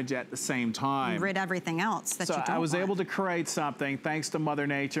damage at the same time. Rid everything else that you don't want. So I was able to create something thanks to Mother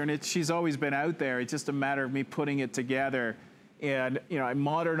Nature, and she's always been out there. It's just a matter of me putting it together. And I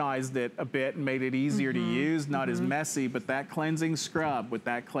modernized it a bit and made it easier to use, not as messy, but that cleansing scrub with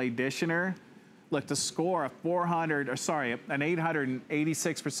that clay conditioner, look, to score an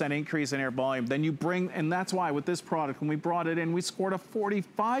 886% increase in air volume, then you bring, and that's why with this product, when we brought it in, we scored a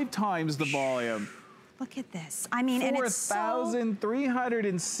 45 times the volume. Look at this. I mean, and it's so...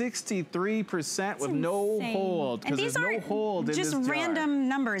 4,363% with no hold, because there's no hold in this jar. Just random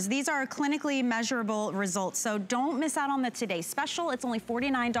numbers. These are clinically measurable results, so don't miss out on the Today Special. It's only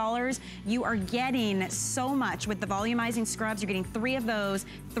 $49. You are getting so much with the volumizing scrubs. You're getting 3 of those,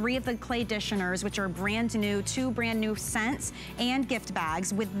 3 of the clay conditioners, which are brand new, 2 brand new scents, and gift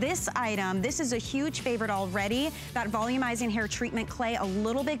bags. With this item, this is a huge favorite already. That volumizing hair treatment clay, a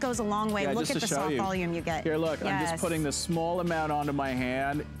little bit goes a long way. Look at the soft volume you get. Here, look, I'm just putting the small amount onto my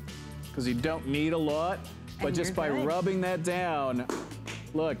hand because you don't need a lot, but just by rubbing that down,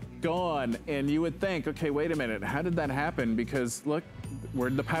 look, gone. And you would think, okay, wait a minute, how did that happen? Because look,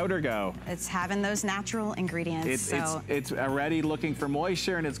 where'd the powder go? It's having those natural ingredients. It's already looking for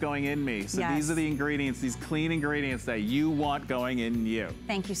moisture and it's going in me. So these are the ingredients, these clean ingredients that you want going in you.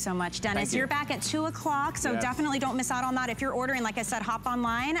 Thank you so much, Dennis. You're back at 2 o'clock, so definitely don't miss out on that. If you're ordering, like I said, hop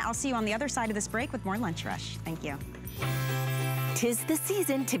online. I'll see you on the other side of this break with more Lunch Rush. Thank you. 'Tis the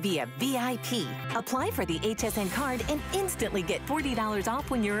season to be a VIP. Apply for the HSN card and instantly get $40 off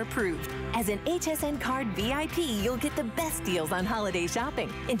when you're approved. As an HSN card VIP, you'll get the best deals on holiday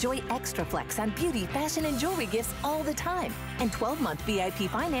shopping. Enjoy extra flex on beauty, fashion, and jewelry gifts all the time. And 12-month VIP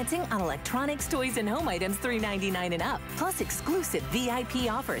financing on electronics, toys, and home items $3.99 and up. Plus exclusive VIP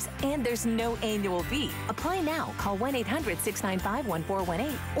offers. And there's no annual fee. Apply now. Call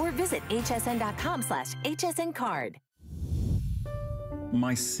 1-800-695-1418 or visit hsn.com/HSN card.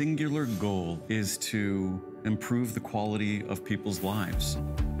 My singular goal is to improve the quality of people's lives.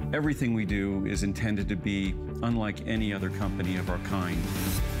 Everything we do is intended to be unlike any other company of our kind.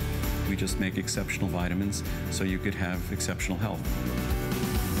 We just make exceptional vitamins so you could have exceptional health.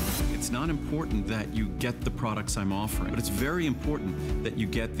 It's not important that you get the products I'm offering, but it's very important that you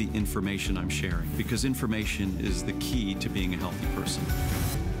get the information I'm sharing, because information is the key to being a healthy person.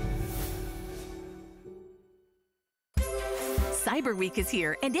 Cyber Week is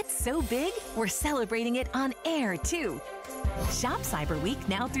here, and it's so big, we're celebrating it on air, too. Shop Cyber Week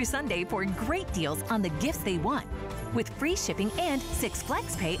now through Sunday for great deals on the gifts they want, with free shipping and 6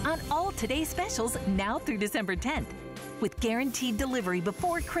 Flex Pay on all today's specials now through December 10th, with guaranteed delivery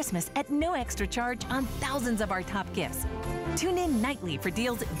before Christmas at no extra charge on thousands of our top gifts. Tune in nightly for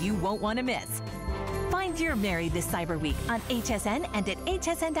deals you won't want to miss. Find your Mary this Cyber Week on HSN and at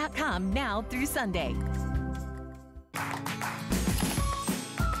hsn.com now through Sunday.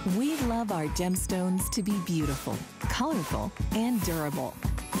 We love our gemstones to be beautiful, colorful, and durable.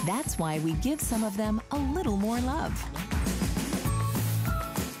 That's why we give some of them a little more love.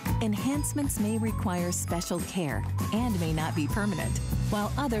 Enhancements may require special care and may not be permanent,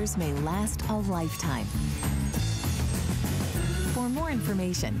 while others may last a lifetime. For more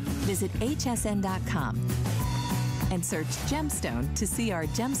information, visit hsn.com and search gemstone to see our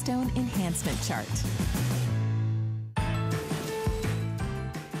gemstone enhancement chart.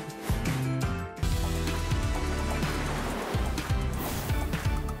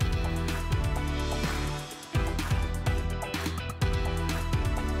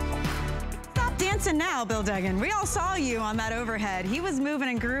 Now, Bill Duggan, we all saw you on that overhead. He was moving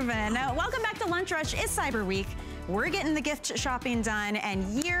and grooving. Welcome back to Lunch Rush. It's Cyber Week. We're getting the gift shopping done, and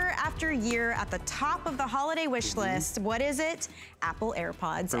year after year at the top of the holiday wish list, what is it? Apple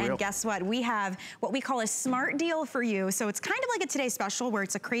AirPods. And guess what? We have what we call a smart deal for you. So it's kind of like a Today Special where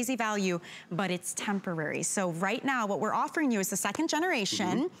it's a crazy value, but it's temporary. So right now, what we're offering you is the 2nd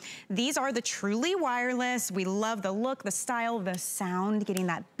generation. These are the truly wireless. We love the look, the style, the sound, getting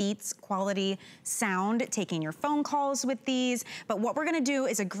that Beats quality sound, taking your phone calls with these. But what we're gonna do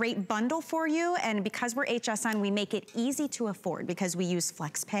is a great bundle for you. And because we're HSN, we make it easy to afford because we use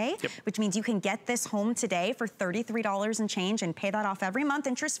Flex Pay, which means you can get this home today for $33 and change and pay that off every month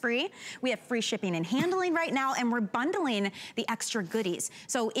interest-free. We have free shipping and handling right now, and we're bundling the extra goodies.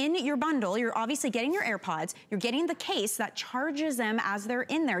 So in your bundle, you're obviously getting your AirPods, you're getting the case that charges them as they're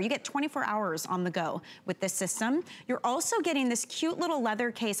in there. You get 24 hours on the go with this system. You're also getting this cute little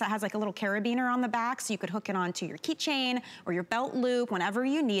leather case that has like a little carabiner on the back, so you could hook it onto your keychain or your belt loop whenever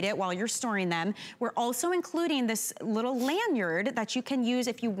you need it while you're storing them. We're also including this little lanyard that you can use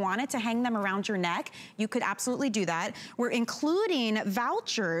if you wanted to hang them around your neck. You could absolutely do that. We're including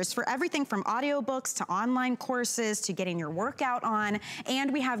vouchers for everything from audiobooks to online courses to getting your workout on,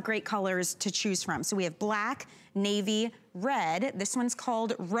 and we have great colors to choose from. So we have black, navy, red. This one's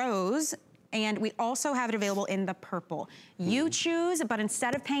called Rose. and we also have it available in the purple. You choose, but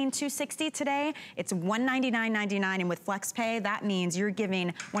instead of paying $260 today, it's $199.99, and with FlexPay, that means you're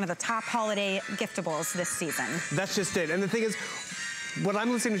giving one of the top holiday giftables this season. That's just it. And the thing is, what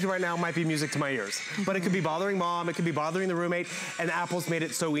I'm listening to right now might be music to my ears, but it could be bothering mom, it could be bothering the roommate, and Apple's made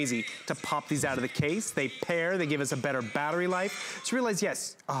it so easy to pop these out of the case. They pair, they give us a better battery life. So realize,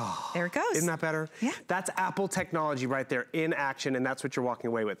 yes, there it goes. Isn't that better? Yeah. That's Apple technology right there in action, and that's what you're walking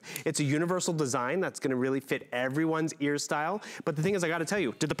away with. It's a universal design that's gonna really fit everyone's ear style. But the thing is, I gotta tell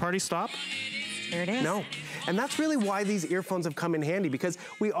you, did the party stop? There it is. No. And that's really why these earphones have come in handy, because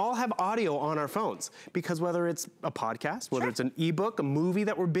we all have audio on our phones. Because whether it's a podcast, whether it's an ebook, a movie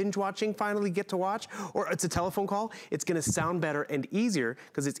that we're binge watching, finally get to watch, or it's a telephone call, it's gonna sound better and easier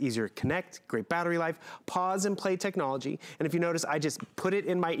because it's easier to connect, great battery life, pause and play technology. And if you notice, I just put it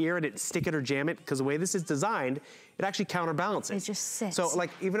in my ear, I didn't stick it or jam it, because the way this is designed, it actually counterbalances. It just sits. So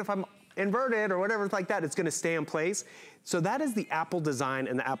like, even if I'm inverted or whatever like that, it's gonna stay in place. So that is the Apple design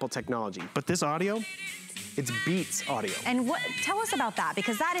and the Apple technology. But this audio, it's Beats audio. And tell us about that,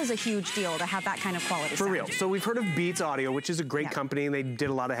 because that is a huge deal to have that kind of quality For sound. real. So we've heard of Beats Audio, which is a great company, and they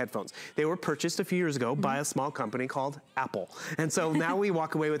did a lot of headphones. They were purchased a few years ago by a small company called Apple. And so now we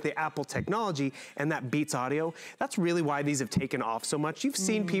walk away with the Apple technology and that Beats Audio. That's really why these have taken off so much. You've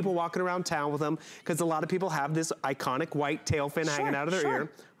seen people walking around town with them, because a lot of people have this iconic white tail fin hanging out of their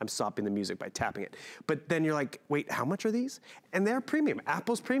ear. I'm stopping the music by tapping it. But then you're like, wait, how much are these? And they're premium.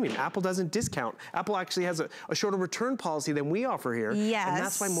 Apple's premium. Apple doesn't discount. Apple actually has a shorter return policy than we offer here. Yes. And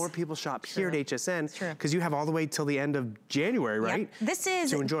that's why more people shop here at HSN, because you have all the way till the end of January, right? This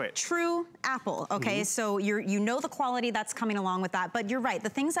is to enjoy it. True Apple, okay? So you know the quality that's coming along with that, but you're right, the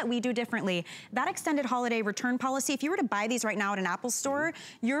things that we do differently, that extended holiday return policy, if you were to buy these right now at an Apple store,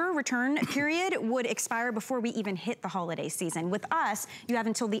 your return period would expire before we even hit the holiday season. With us, you have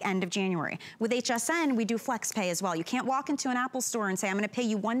until the end of January. With HSN, we do FlexPay as well. You can't walk into an Apple store and say, I'm gonna pay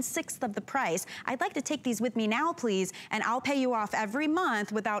you 1/6 of the price. I'd like to take these with me now, please, and I'll pay you off every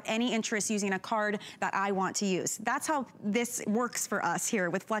month without any interest using a card that I want to use. That's how this works for us here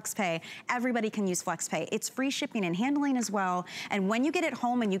with FlexPay. Everybody can use FlexPay. It's free shipping and handling as well. And when you get it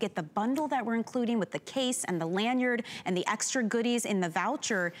home and you get the bundle that we're including with the case and the lanyard and the extra goodies in the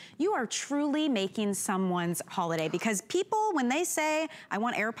voucher, you are truly making someone's holiday, because people, when they say, I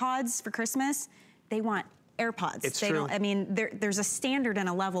want AirPods for Christmas, they want AirPods. It's true. I mean, there's a standard and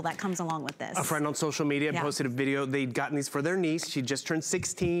a level that comes along with this. A friend on social media posted a video. They'd gotten these for their niece. She just turned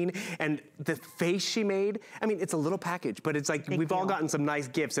 16, and the face she made, I mean, it's a little package, but it's like, we've all gotten some nice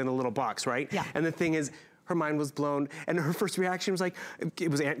gifts in a little box, right? Yeah. And the thing is, her mind was blown, and her first reaction was like, it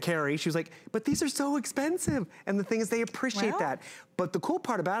was Aunt Carrie. She was like, but these are so expensive. And the thing is, they appreciate that. But the cool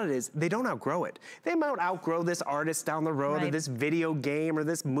part about it is they don't outgrow it. They might outgrow this artist down the road, or this video game, or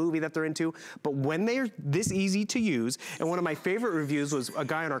this movie that they're into. But when they're this easy to use, and one of my favorite reviews was a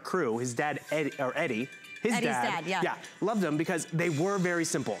guy on our crew, his dad, Eddie, Eddie's dad, loved them because they were very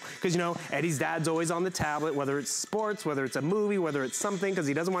simple. Because, you know, Eddie's dad's always on the tablet, whether it's sports, whether it's a movie, whether it's something, because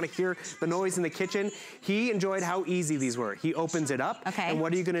he doesn't want to hear the noise in the kitchen. He enjoyed how easy these were. He opens it up, and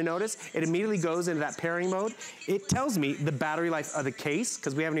what are you going to notice? It immediately goes into that pairing mode. It tells me the battery life of the case,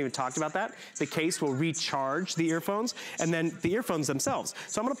 because we haven't even talked about that. The case will recharge the earphones, and then the earphones themselves.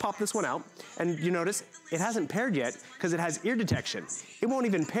 So I'm going to pop this one out, and you notice it hasn't paired yet because it has ear detection. It won't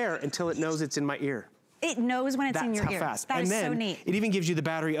even pair until it knows it's in my ear. It knows when it's in your ear. That's how fast. That is so neat. It even gives you the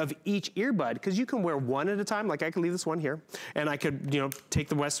battery of each earbud, because you can wear one at a time. Like I could leave this one here, and I could, you know, take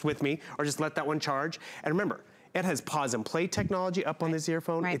the rest with me, or just let that one charge. And remember, it has pause and play technology up on this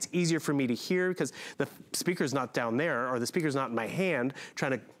earphone. It's easier for me to hear because the speaker's not down there, or the speaker's not in my hand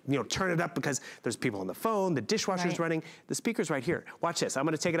trying to, you know, turn it up because there's people on the phone, the dishwasher's running. The speaker's right here. Watch this. I'm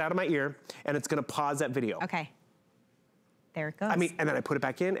gonna take it out of my ear, and it's gonna pause that video. Okay. There it goes. I mean, and then I put it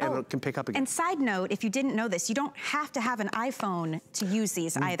back in, and it can pick up again. And side note, if you didn't know this, you don't have to have an iPhone to use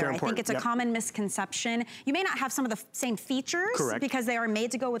these either. I think it's a common misconception. You may not have some of the same features because they are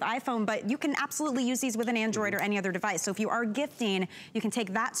made to go with iPhone, but you can absolutely use these with an Android or any other device. So if you are gifting, you can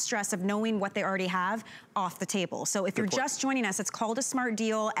take that stress of knowing what they already have off the table. So if you're just joining us, it's called a smart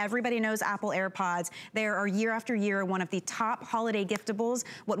deal. Everybody knows Apple AirPods. They are year after year one of the top holiday giftables.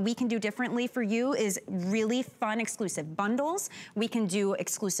 What we can do differently for you is really fun, exclusive bundles bundles. We can do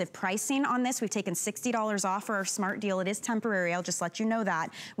exclusive pricing on this. We've taken $60 off for our smart deal. It is temporary, I'll just let you know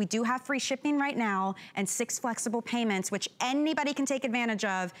that. We do have free shipping right now and 6 flexible payments, which anybody can take advantage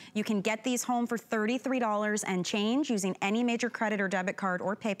of. You can get these home for $33 and change using any major credit or debit card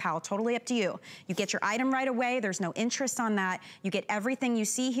or PayPal, totally up to you. You get your item right away, there's no interest on that. You get everything you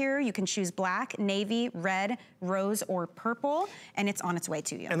see here. You can choose black, navy, red, rose, or purple, and it's on its way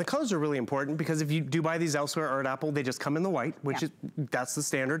to you. And the colors are really important because if you do buy these elsewhere or at Apple, they just come in the white, which is, that's the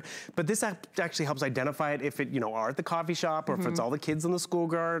standard. But this actually helps identify it if it, are at the coffee shop or if it's all the kids on the school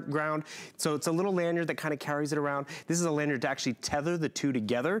ground. So it's a little lanyard that kind of carries it around. This is a lanyard to actually tether the two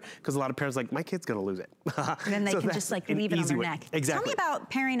together because a lot of parents are like, my kid's gonna lose it. And then they can just like leave it on their neck. Exactly. Tell me about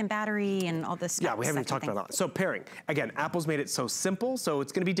pairing and battery and all this stuff. Yeah, we haven't even talked about that. So pairing, again, Apple's made it so simple, so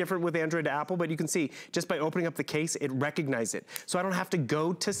it's gonna be different with Android to Apple, but you can see just by opening up the case, it recognizes it. So I don't have to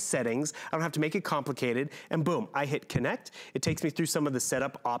go to settings, I don't have to make it complicated, and boom, I hit connect. It takes me through some of the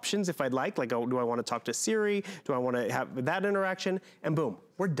setup options if I'd like oh, do I wanna talk to Siri? Do I wanna have that interaction? And boom,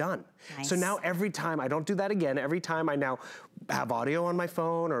 we're done. Nice. So now every time, I don't do that again, every time I now have audio on my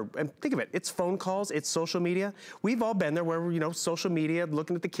phone, and think of it, it's phone calls, it's social media. We've all been there where we're, social media,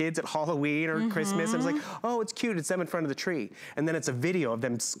 looking at the kids at Halloween or Christmas, and it's like, oh, it's cute, it's them in front of the tree. And then it's a video of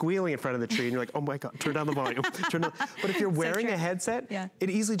them squealing in front of the tree, and you're like, oh my God, turn down the volume. But if you're wearing a headset, it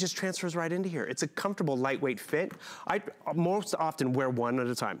easily just transfers right into here. It's a comfortable, lightweight fit. I most often wear one at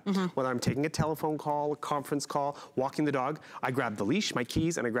a time. Whether I'm taking a telephone call, a conference call, walking the dog, I grab the leash, my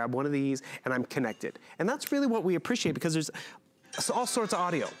keys, and I grab one of these, and I'm connected. And that's really what we appreciate because there's all sorts of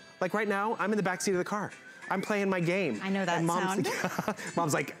audio. Like right now, I'm in the backseat of the car. I'm playing my game. I know that and sound.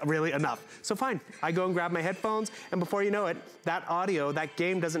 Mom's like, really, enough. So fine, I go and grab my headphones, and before you know it, that audio, that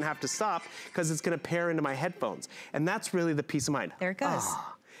game doesn't have to stop because it's gonna pair into my headphones. And that's really the peace of mind. There it goes.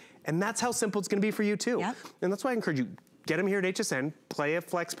 And that's how simple it's gonna be for you too. Yep. And that's why I encourage you, get them here at HSN, play a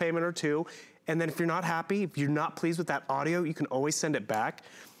flex payment or two, and then if you're not happy, if you're not pleased with that audio, you can always send it back.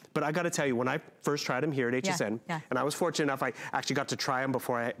 But I gotta tell you, when I first tried them here at HSN, and I was fortunate enough, I actually got to try them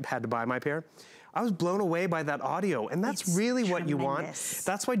before I had to buy my pair, I was blown away by that audio, and that's really what you want.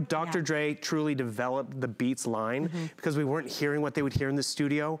 That's why Dr. Dre truly developed the Beats line, because we weren't hearing what they would hear in the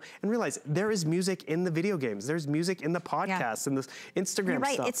studio, and realize there is music in the video games, there's music in the podcasts, and the Instagram You're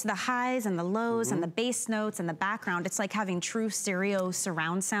right, stuff. it's the highs and the lows and the bass notes and the background. It's like having true stereo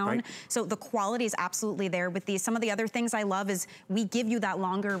surround sound. So the quality is absolutely there with these. Some of the other things I love is we give you that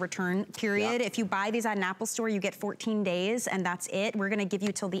longer return period. If you buy these at an Apple store, you get 14 days, and that's it. We're gonna give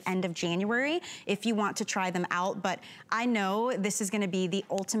you till the end of January if you want to try them out, but I know this is gonna be the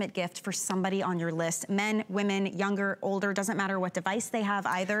ultimate gift for somebody on your list. Men, women, younger, older, doesn't matter what device they have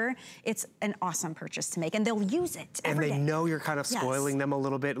either. It's an awesome purchase to make, and they'll use it every day. And they know you're kind of spoiling them a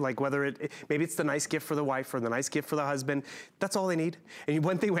little bit, like whether maybe it's the nice gift for the wife or the nice gift for the husband. That's all they need. And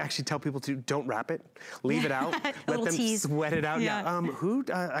one thing we actually tell people to, don't wrap it, leave it out, let them sweat it out.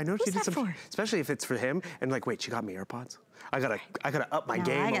 I know she did some, especially if it's for him, and like, wait, she got me AirPods. I gotta up my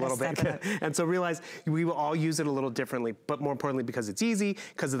game a little bit. And so realize we will all use it a little differently, but more importantly, because it's easy,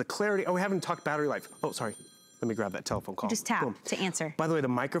 because of the clarity. Oh, we haven't talked battery life. Oh, sorry. Let me grab that telephone call. Just tap to answer. By the way, the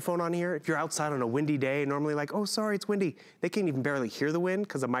microphone on here, if you're outside on a windy day, normally like, oh, sorry, it's windy. They can't even barely hear the wind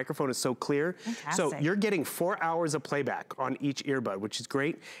because the microphone is so clear. Fantastic. So you're getting 4 hours of playback on each earbud, which is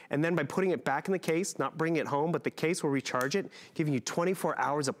great. And then by putting it back in the case, not bringing it home, but the case will recharge it, giving you 24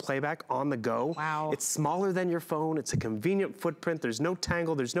 hours of playback on the go. Wow. It's smaller than your phone. It's a convenient footprint. There's no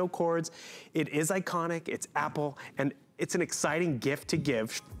tangle. There's no cords. It is iconic. It's Apple. And it's an exciting gift to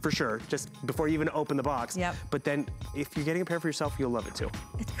give, for sure, just before you even open the box. But then if you're getting a pair for yourself, you'll love it too.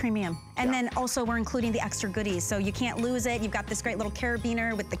 It's premium. And then also we're including the extra goodies, so you can't lose it. You've got this great little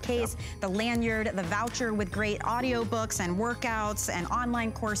carabiner with the case, the lanyard, the voucher with great audiobooks and workouts and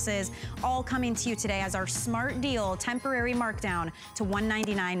online courses, all coming to you today as our smart deal, temporary markdown to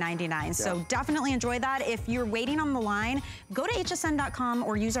 $199.99. So definitely enjoy that. If you're waiting on the line, go to hsn.com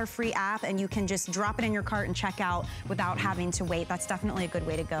or use our free app, and you can just drop it in your cart and check out without having to wait. That's definitely a good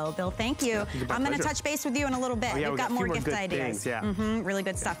way to go. Bill, thank you. I'm going to touch base with you in a little bit. We've got more gift ideas. Really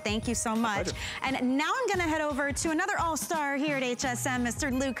good stuff. Thank you so much. And now I'm going to head over to another all-star here at HSN,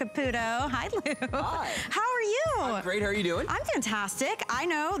 Mr. Lou Caputo. Hi, Lou. Hi. How are you? I'm great. How are you doing? I'm fantastic. I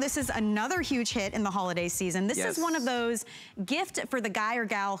know this is another huge hit in the holiday season. This is one of those gift for the guy or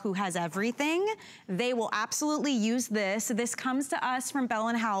gal who has everything. They will absolutely use this. This comes to us from Bell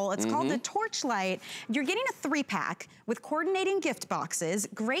 & Howell. It's called the Torchlight. You're getting a 3-pack with coordinating gift boxes,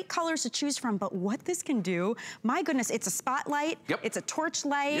 great colors to choose from, but what this can do, my goodness, it's a spotlight, it's a torch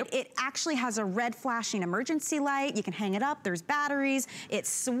light, it actually has a red flashing emergency light, you can hang it up, there's batteries, it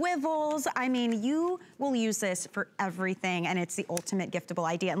swivels. I mean, you will use this for everything, and it's the ultimate giftable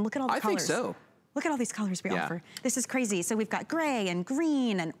idea. And look at all the colors. I think so. Look at all these colors we offer. This is crazy. So we've got gray and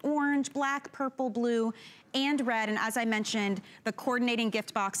green and orange, black, purple, blue, and red. And as I mentioned, the coordinating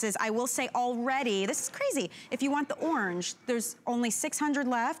gift boxes, I will say already, this is crazy. If you want the orange, there's only 600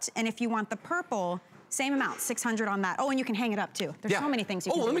 left. And if you want the purple, same amount, 600 on that. Oh, and you can hang it up too. There's so many things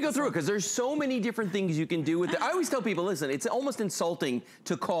you can do. Oh, let me go through it, because there's so many different things you can do with it. I always tell people, listen, it's almost insulting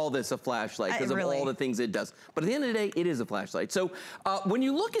to call this a flashlight because of all the things it does. But at the end of the day, it is a flashlight. So when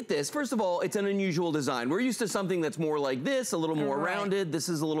you look at this, first of all, it's an unusual design. We're used to something that's more like this, a little more rounded. This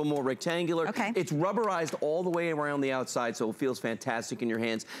is a little more rectangular. It's rubberized all the way around the outside, so it feels fantastic in your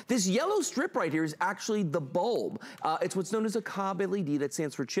hands. This yellow strip right here is actually the bulb. It's what's known as a Cobb LED. That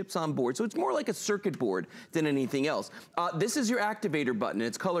stands for chips on board. So it's more like a circuit board than anything else. This is your activator button.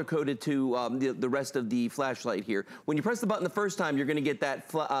 It's color coded to the rest of the flashlight here. When you press the button the first time, you're going to get that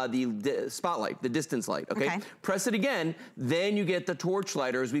the spotlight, the distance light. Okay? Press it again, then you get the torch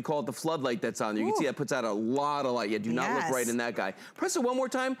light, or as we call it, the floodlight that's on there. You can see that puts out a lot of light. Yeah, do not look right in that guy. Press it one more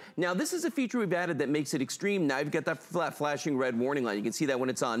time. Now this is a feature we've added that makes it extreme. Now you've got that flashing red warning light. You can see that when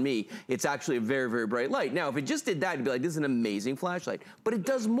it's on me. It's actually a very, very bright light. Now if it just did that, you'd be like, this is an amazing flashlight. But it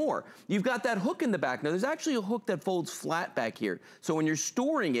does more. You've got that hook in the back. Now there's actually a hook that folds flat back here. So when you're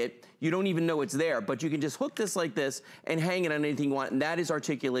storing it, you don't even know it's there, but you can just hook this like this and hang it on anything you want, and that is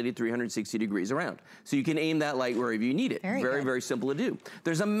articulated 360 degrees around. So you can aim that light wherever you need it. Very, very simple to do.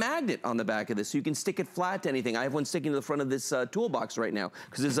 There's a magnet on the back of this, so you can stick it flat to anything. I have one sticking to the front of this toolbox right now,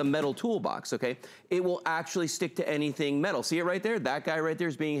 because it's a metal toolbox, okay? It will actually stick to anything metal. See it right there? That guy right there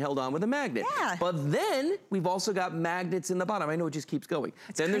is being held on with a magnet. But then we've also got magnets in the bottom. I know it just keeps going.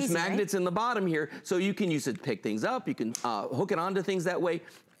 Then there's magnets in the bottom here, so you can use it to pick things up. You can hook it onto things that way.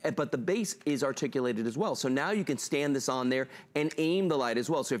 But the base is articulated as well. So now you can stand this on there and aim the light as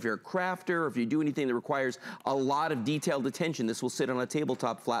well. So if you're a crafter, or if you do anything that requires a lot of detailed attention, this will sit on a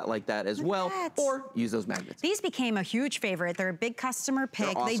tabletop flat like that as well, or use those magnets. These became a huge favorite. They're a big customer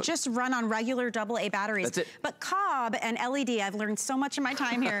pick. They just run on regular AA batteries. That's it. But Cobb and LED, I've learned so much in my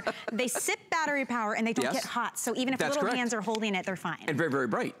time here, they sip battery power and they don't get hot. So even if little hands are holding it, they're fine. And very, very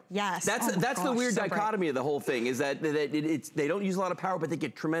bright. Yes. That's the weird dichotomy of the whole thing, is that they don't use a lot of power, but they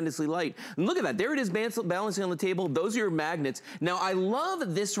get tremendously light. And look at that. There it is balancing on the table. Those are your magnets. Now, I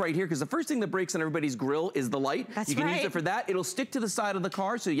love this right here, because the first thing that breaks on everybody's grill is the light. You can use it for that. It'll stick to the side of the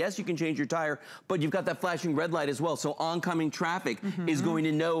car, so yes, you can change your tire, but you've got that flashing red light as well, so oncoming traffic is going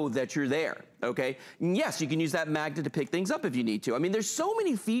to know that you're there. Okay, and yes, you can use that magnet to pick things up if you need to. I mean, there's so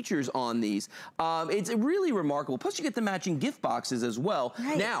many features on these. It's really remarkable. Plus, you get the matching gift boxes as well.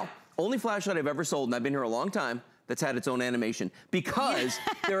 Now, only flashlight I've ever sold, and I've been here a long time, that's had its own animation, because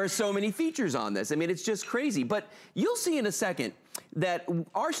there are so many features on this. I mean, it's just crazy. But you'll see in a second that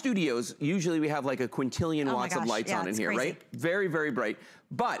our studios, usually we have like a quintillion watts of lights on in here, right? Very, very bright.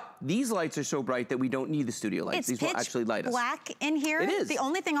 But these lights are so bright that we don't need the studio lights. These will actually light us. It's black in here. It is. The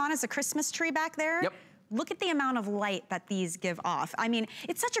only thing on is a Christmas tree back there. Look at the amount of light that these give off. I mean,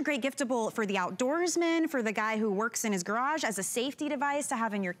 it's such a great giftable for the outdoorsman, for the guy who works in his garage, as a safety device to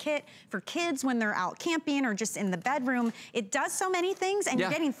have in your kit, for kids when they're out camping or just in the bedroom. It does so many things, and you're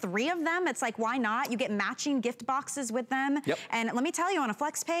getting 3 of them. It's like, why not? You get matching gift boxes with them. And let me tell you, on a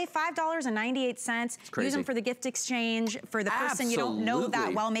flex pay, $5.98. Use them for the gift exchange, for the person you don't know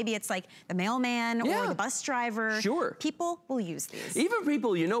that well. Maybe it's like the mailman or the bus driver. People will use these. Even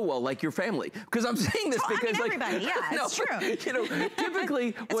people you know well, like your family. Because I'm saying this because, like, everybody, it's true. You know,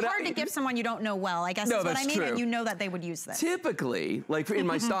 typically, it's hard to give someone you don't know well, I guess is what I mean, and you know that they would use this. Typically, like in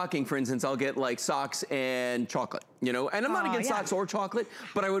my stocking, for instance, I'll get like socks and chocolate, you know, and I'm not against socks or chocolate,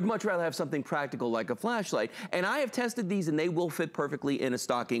 but I would much rather have something practical like a flashlight. And I have tested these, and they will fit perfectly in a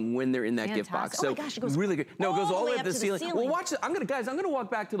stocking when they're in that gift box. So gosh, it goes really good. No, it goes all the way up to the ceiling. Well, watch this. Guys, I'm gonna walk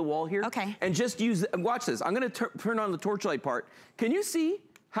back to the wall here. And just use, watch this. I'm gonna turn on the torchlight part. Can you see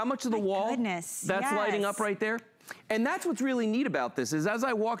how much of the wall that's lighting up right there? And that's what's really neat about this, is as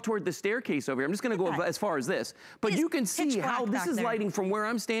I walk toward the staircase over here, I'm just gonna go as far as this, but you can see how this is lighting from where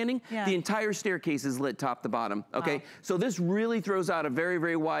I'm standing. The entire staircase is lit top to bottom, okay? So this really throws out a very,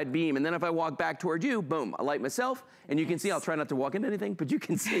 very wide beam. And then if I walk back toward you, boom, I light myself, and you can see, I'll try not to walk into anything, but you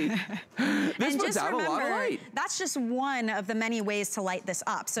can see, this puts out a lot of light. That's just one of the many ways to light this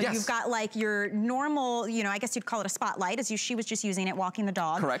up. So you've got like your normal, you know, I guess you'd call it a spotlight, as she was just using it walking the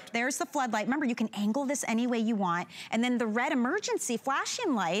dog. Correct. There's the floodlight. Remember, you can angle this any way you want. want. And then the red emergency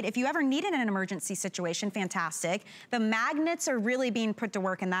flashing light, if you ever needed an emergency situation, fantastic. The magnets are really being put to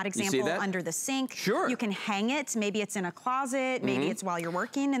work in that example under the sink. Sure. You can hang it. Maybe it's in a closet. Maybe it's while you're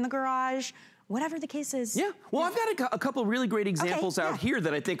working in the garage. Whatever the case is. Yeah, well, I've got a couple really great examples out here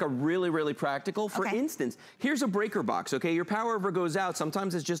that I think are really, really practical. For instance, here's a breaker box, okay? Your power ever goes out,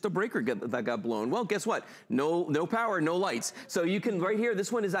 sometimes it's just a breaker that got blown. Well, guess what? No power, no lights. So you can, right here,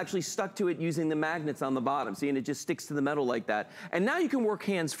 this one is actually stuck to it using the magnets on the bottom. See, and it just sticks to the metal like that. And now you can work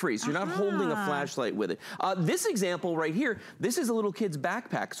hands-free, so you're not holding a flashlight with it. This example right here, this is a little kid's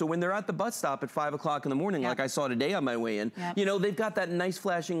backpack. So when they're at the bus stop at 5 o'clock in the morning, like I saw today on my way in, you know, they've got that nice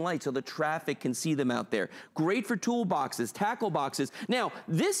flashing light so the traffic can see them out there. Great for toolboxes, tackle boxes. Now,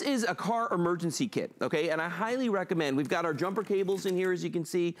 this is a car emergency kit, okay? And I highly recommend, we've got our jumper cables in here, as you can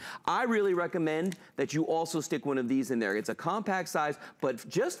see. I really recommend that you also stick one of these in there. It's a compact size, but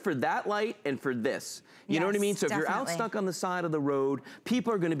just for that light and for this. You know what I mean? So if you're out stuck on the side of the road,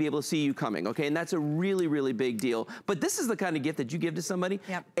 people are gonna be able to see you coming, okay? And that's a really, really big deal. But this is the kind of gift that you give to somebody,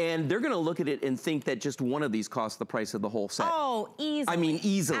 and they're gonna look at it and think that just one of these costs the price of the whole set. Oh, easily. I mean,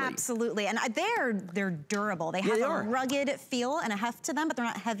 easily. Absolutely. And they're durable. They have a rugged feel and a heft to them, but they're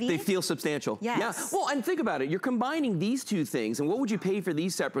not heavy. They feel substantial. Yes. Yeah. Well, and think about it. You're combining these two things, and what would you pay for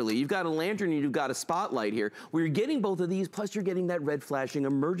these separately? You've got a lantern and you've got a spotlight here, where you're getting both of these, plus you're getting that red flashing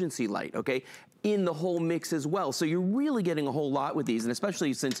emergency light, okay, in the whole mix as well. So you're really getting a whole lot with these, and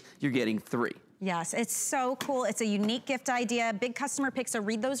especially since you're getting 3. Yes, it's so cool. It's a unique gift idea. Big customer pick, so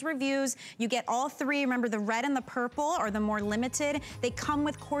read those reviews. You get all 3. Remember, the red and the purple are the more limited. They come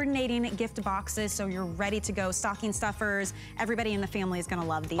with coordinating gift boxes, so you're ready to go. Stocking stuffers. Everybody in the family is gonna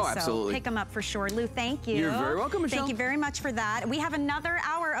love these. Oh, absolutely. So pick them up for sure. Lou, thank you. You're very welcome, Michelle. Thank you very much for that. We have another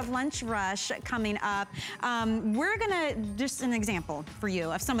hour of Lunch Rush coming up. We're gonna, just an example for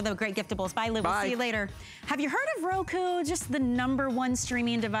you of some of the great giftables. Bye, Lou. We'll see you later. Have you heard of Roku? Just the #1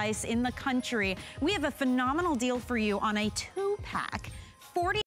 streaming device in the country. We have a phenomenal deal for you on a 2-pack. 40